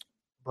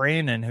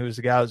 Brandon, who was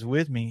the guy who was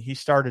with me, he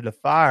started a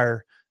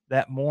fire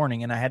that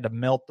morning and I had to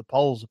melt the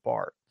poles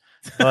apart.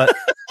 But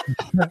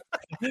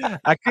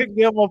I couldn't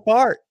get them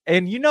apart.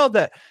 And you know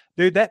that,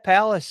 dude, that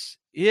Palace,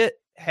 it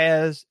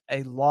has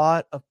a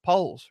lot of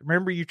poles.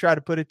 Remember you tried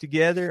to put it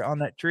together on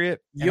that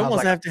trip? You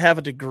almost have to have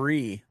a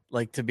degree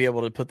like to be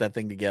able to put that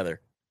thing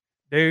together.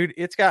 Dude,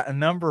 it's got a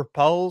number of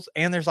poles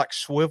and there's like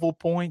swivel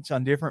points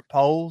on different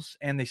poles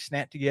and they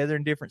snap together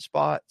in different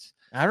spots.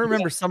 I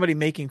remember somebody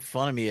making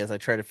fun of me as I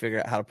tried to figure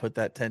out how to put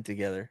that tent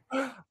together.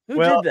 Who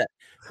Well, did that?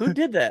 Who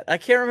did that? I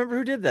can't remember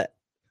who did that.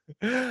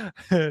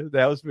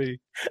 that was me.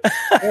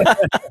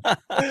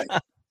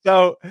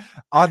 So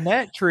on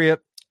that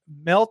trip,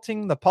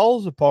 melting the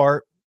poles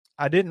apart,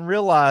 I didn't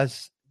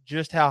realize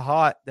just how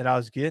hot that I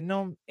was getting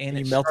them. And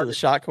you it melted the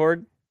shock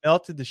cord?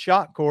 melted the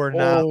shock cord.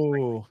 And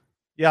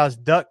I was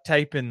duct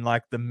taping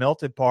like the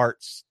melted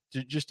parts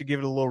just to give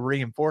it a little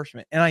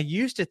reinforcement. And I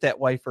used it that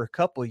way for a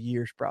couple of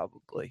years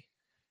probably.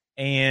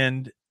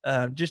 And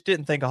just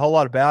didn't think a whole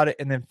lot about it.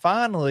 And then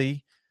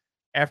finally,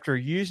 after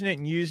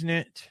using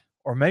it,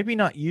 or maybe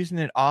not using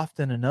it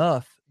often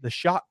enough, the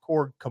shock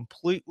cord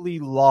completely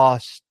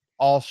lost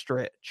all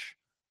stretch.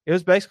 It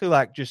was basically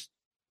like just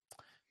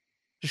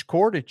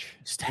cordage.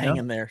 Just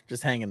hanging there.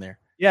 Just hanging there.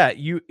 Yeah,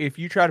 if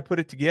you try to put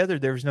it together,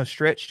 there was no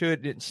stretch to it.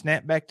 It didn't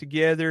snap back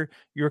together.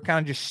 You were kind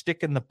of just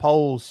sticking the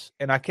poles,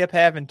 and I kept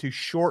having to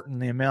shorten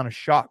the amount of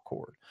shock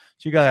cord.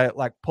 So you got to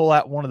like pull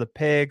out one of the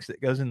pegs that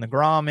goes in the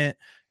grommet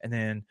and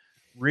then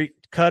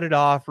cut it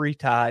off,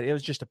 retie it. It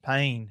was just a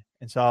pain.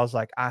 And so I was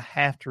like, I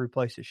have to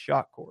replace this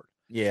shock cord.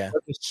 Yeah.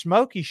 But the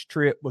Smokies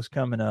trip was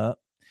coming up,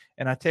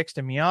 and I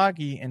texted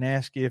Miyagi and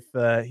asked if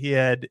he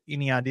had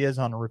any ideas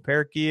on a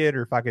repair kit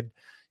or if I could,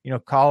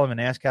 call him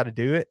and ask how to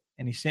do it.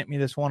 And he sent me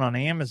this one on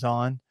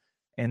Amazon,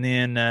 and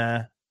then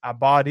I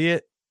bought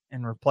it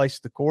and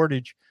replaced the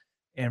cordage.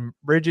 And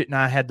Bridget and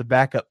I had the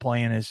backup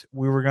plan is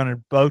we were going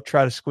to both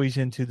try to squeeze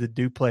into the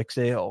Duplex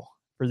L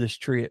for this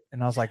trip.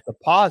 And I was like, the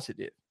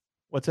positive.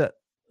 What's up?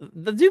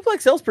 The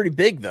Duplex L is pretty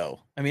big, though.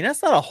 I mean,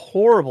 that's not a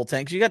horrible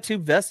tank. You got two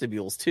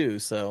vestibules, too.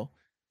 So,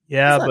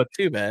 yeah, but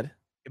too bad.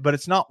 But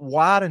it's not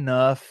wide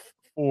enough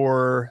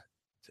for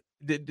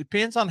it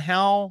depends on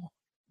how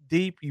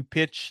deep you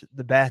pitch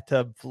the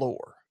bathtub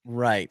floor.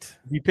 Right.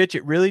 If you pitch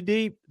it really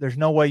deep, there's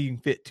no way you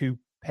can fit two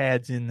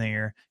pads in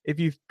there. If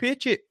you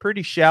pitch it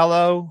pretty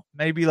shallow,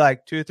 maybe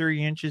like 2 or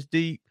 3 inches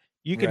deep,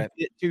 you can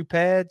fit two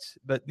pads.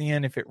 But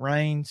then if it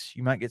rains,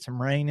 you might get some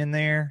rain in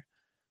there.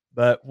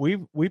 But we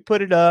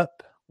put it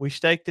up, we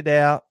staked it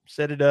out,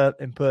 set it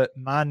up, and put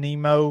my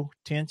Nemo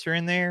tensor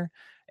in there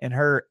and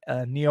her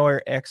Neo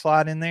Air X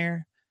Lite in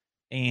there.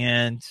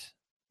 And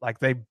like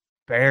they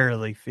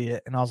barely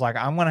fit. And I was like,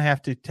 I'm going to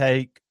have to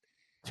take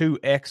 2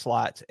 X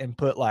lights and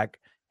put like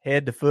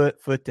head to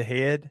foot, foot to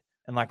head,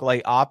 and like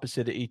lay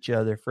opposite of each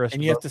other for us.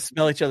 And you have to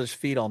smell each other's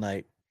feet all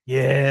night.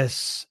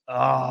 Yes.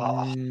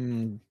 Oh,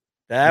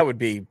 that would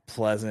be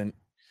pleasant.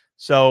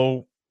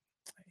 So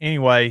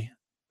anyway,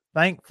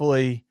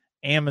 thankfully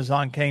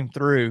Amazon came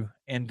through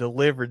and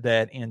delivered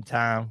that in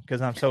time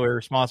because I'm so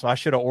irresponsible. I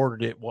should have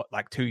ordered it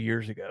like 2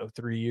 years ago,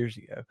 3 years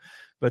ago,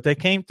 but they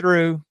came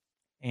through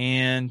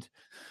and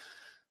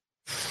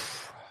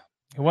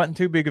it wasn't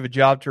too big of a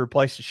job to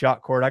replace the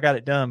shock cord. I got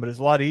it done, but it's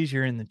a lot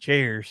easier in the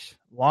chairs.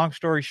 Long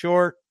story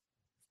short,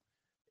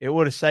 it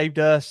would have saved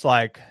us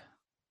that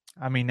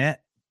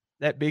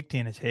big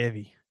tent is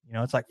heavy.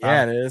 It's like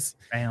it is.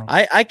 Pounds.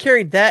 I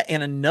carried that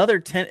and another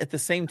tent at the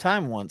same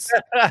time once.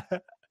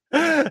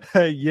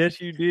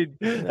 Yes, you did.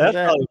 That's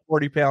probably a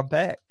 40-pound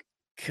pack.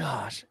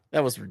 Gosh,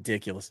 that was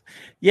ridiculous.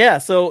 Yeah,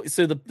 so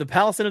the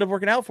Palace ended up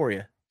working out for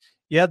you.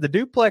 Yeah, the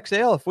Duplex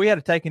L, if we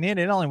had taken it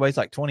only weighs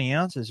like 20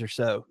 ounces or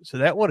so. So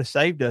that would have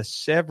saved us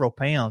several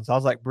pounds. I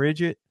was like,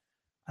 Bridget,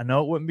 I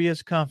know it wouldn't be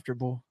as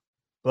comfortable,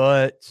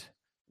 but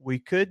we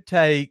could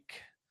take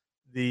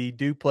the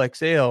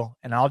Duplex L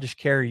and I'll just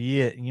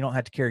carry it and you don't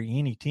have to carry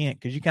any tent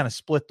because you kind of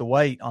split the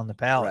weight on the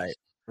Palace.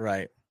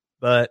 Right.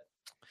 But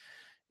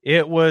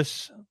we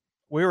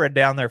were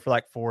down there for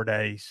like 4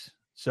 days.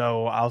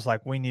 So I was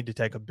like, we need to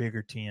take a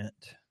bigger tent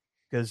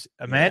because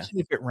imagine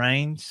if it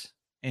rains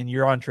and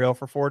you're on trail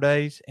for 4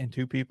 days and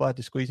 2 people had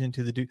to squeeze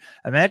into the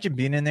imagine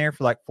being in there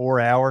for like 4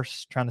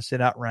 hours trying to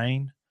sit out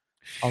rain.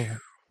 I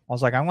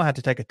was like, I'm gonna have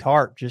to take a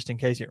tarp just in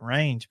case it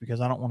rains because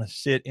I don't want to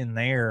sit in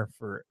there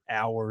for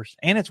hours.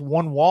 And it's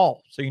one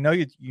wall, so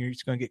you're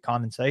just gonna get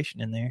condensation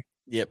in there.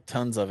 Yep,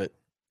 tons of it.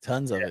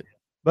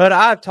 But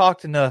I've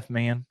talked enough,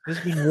 man. This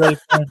has been really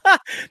fun.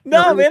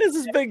 No, man, this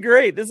has been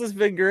great.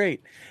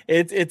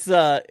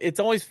 It's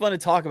always fun to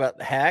talk about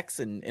hacks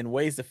and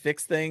ways to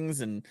fix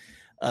things, and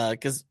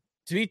because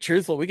to be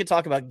truthful, we could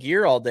talk about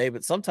gear all day,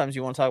 but sometimes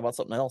you want to talk about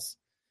something else.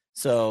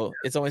 So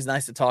it's always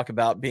nice to talk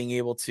about being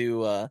able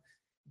to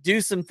do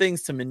some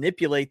things to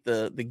manipulate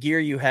the gear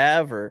you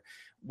have, or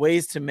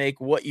ways to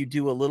make what you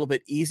do a little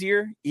bit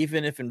easier,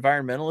 even if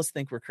environmentalists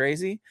think we're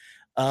crazy.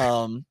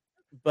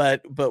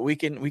 But we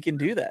can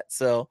do that.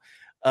 So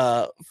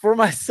for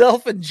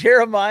myself and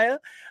Jeremiah,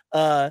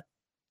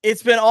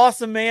 it's been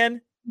awesome,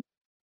 man.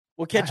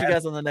 We'll catch you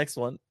guys on the next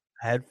one.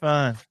 I had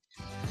fun.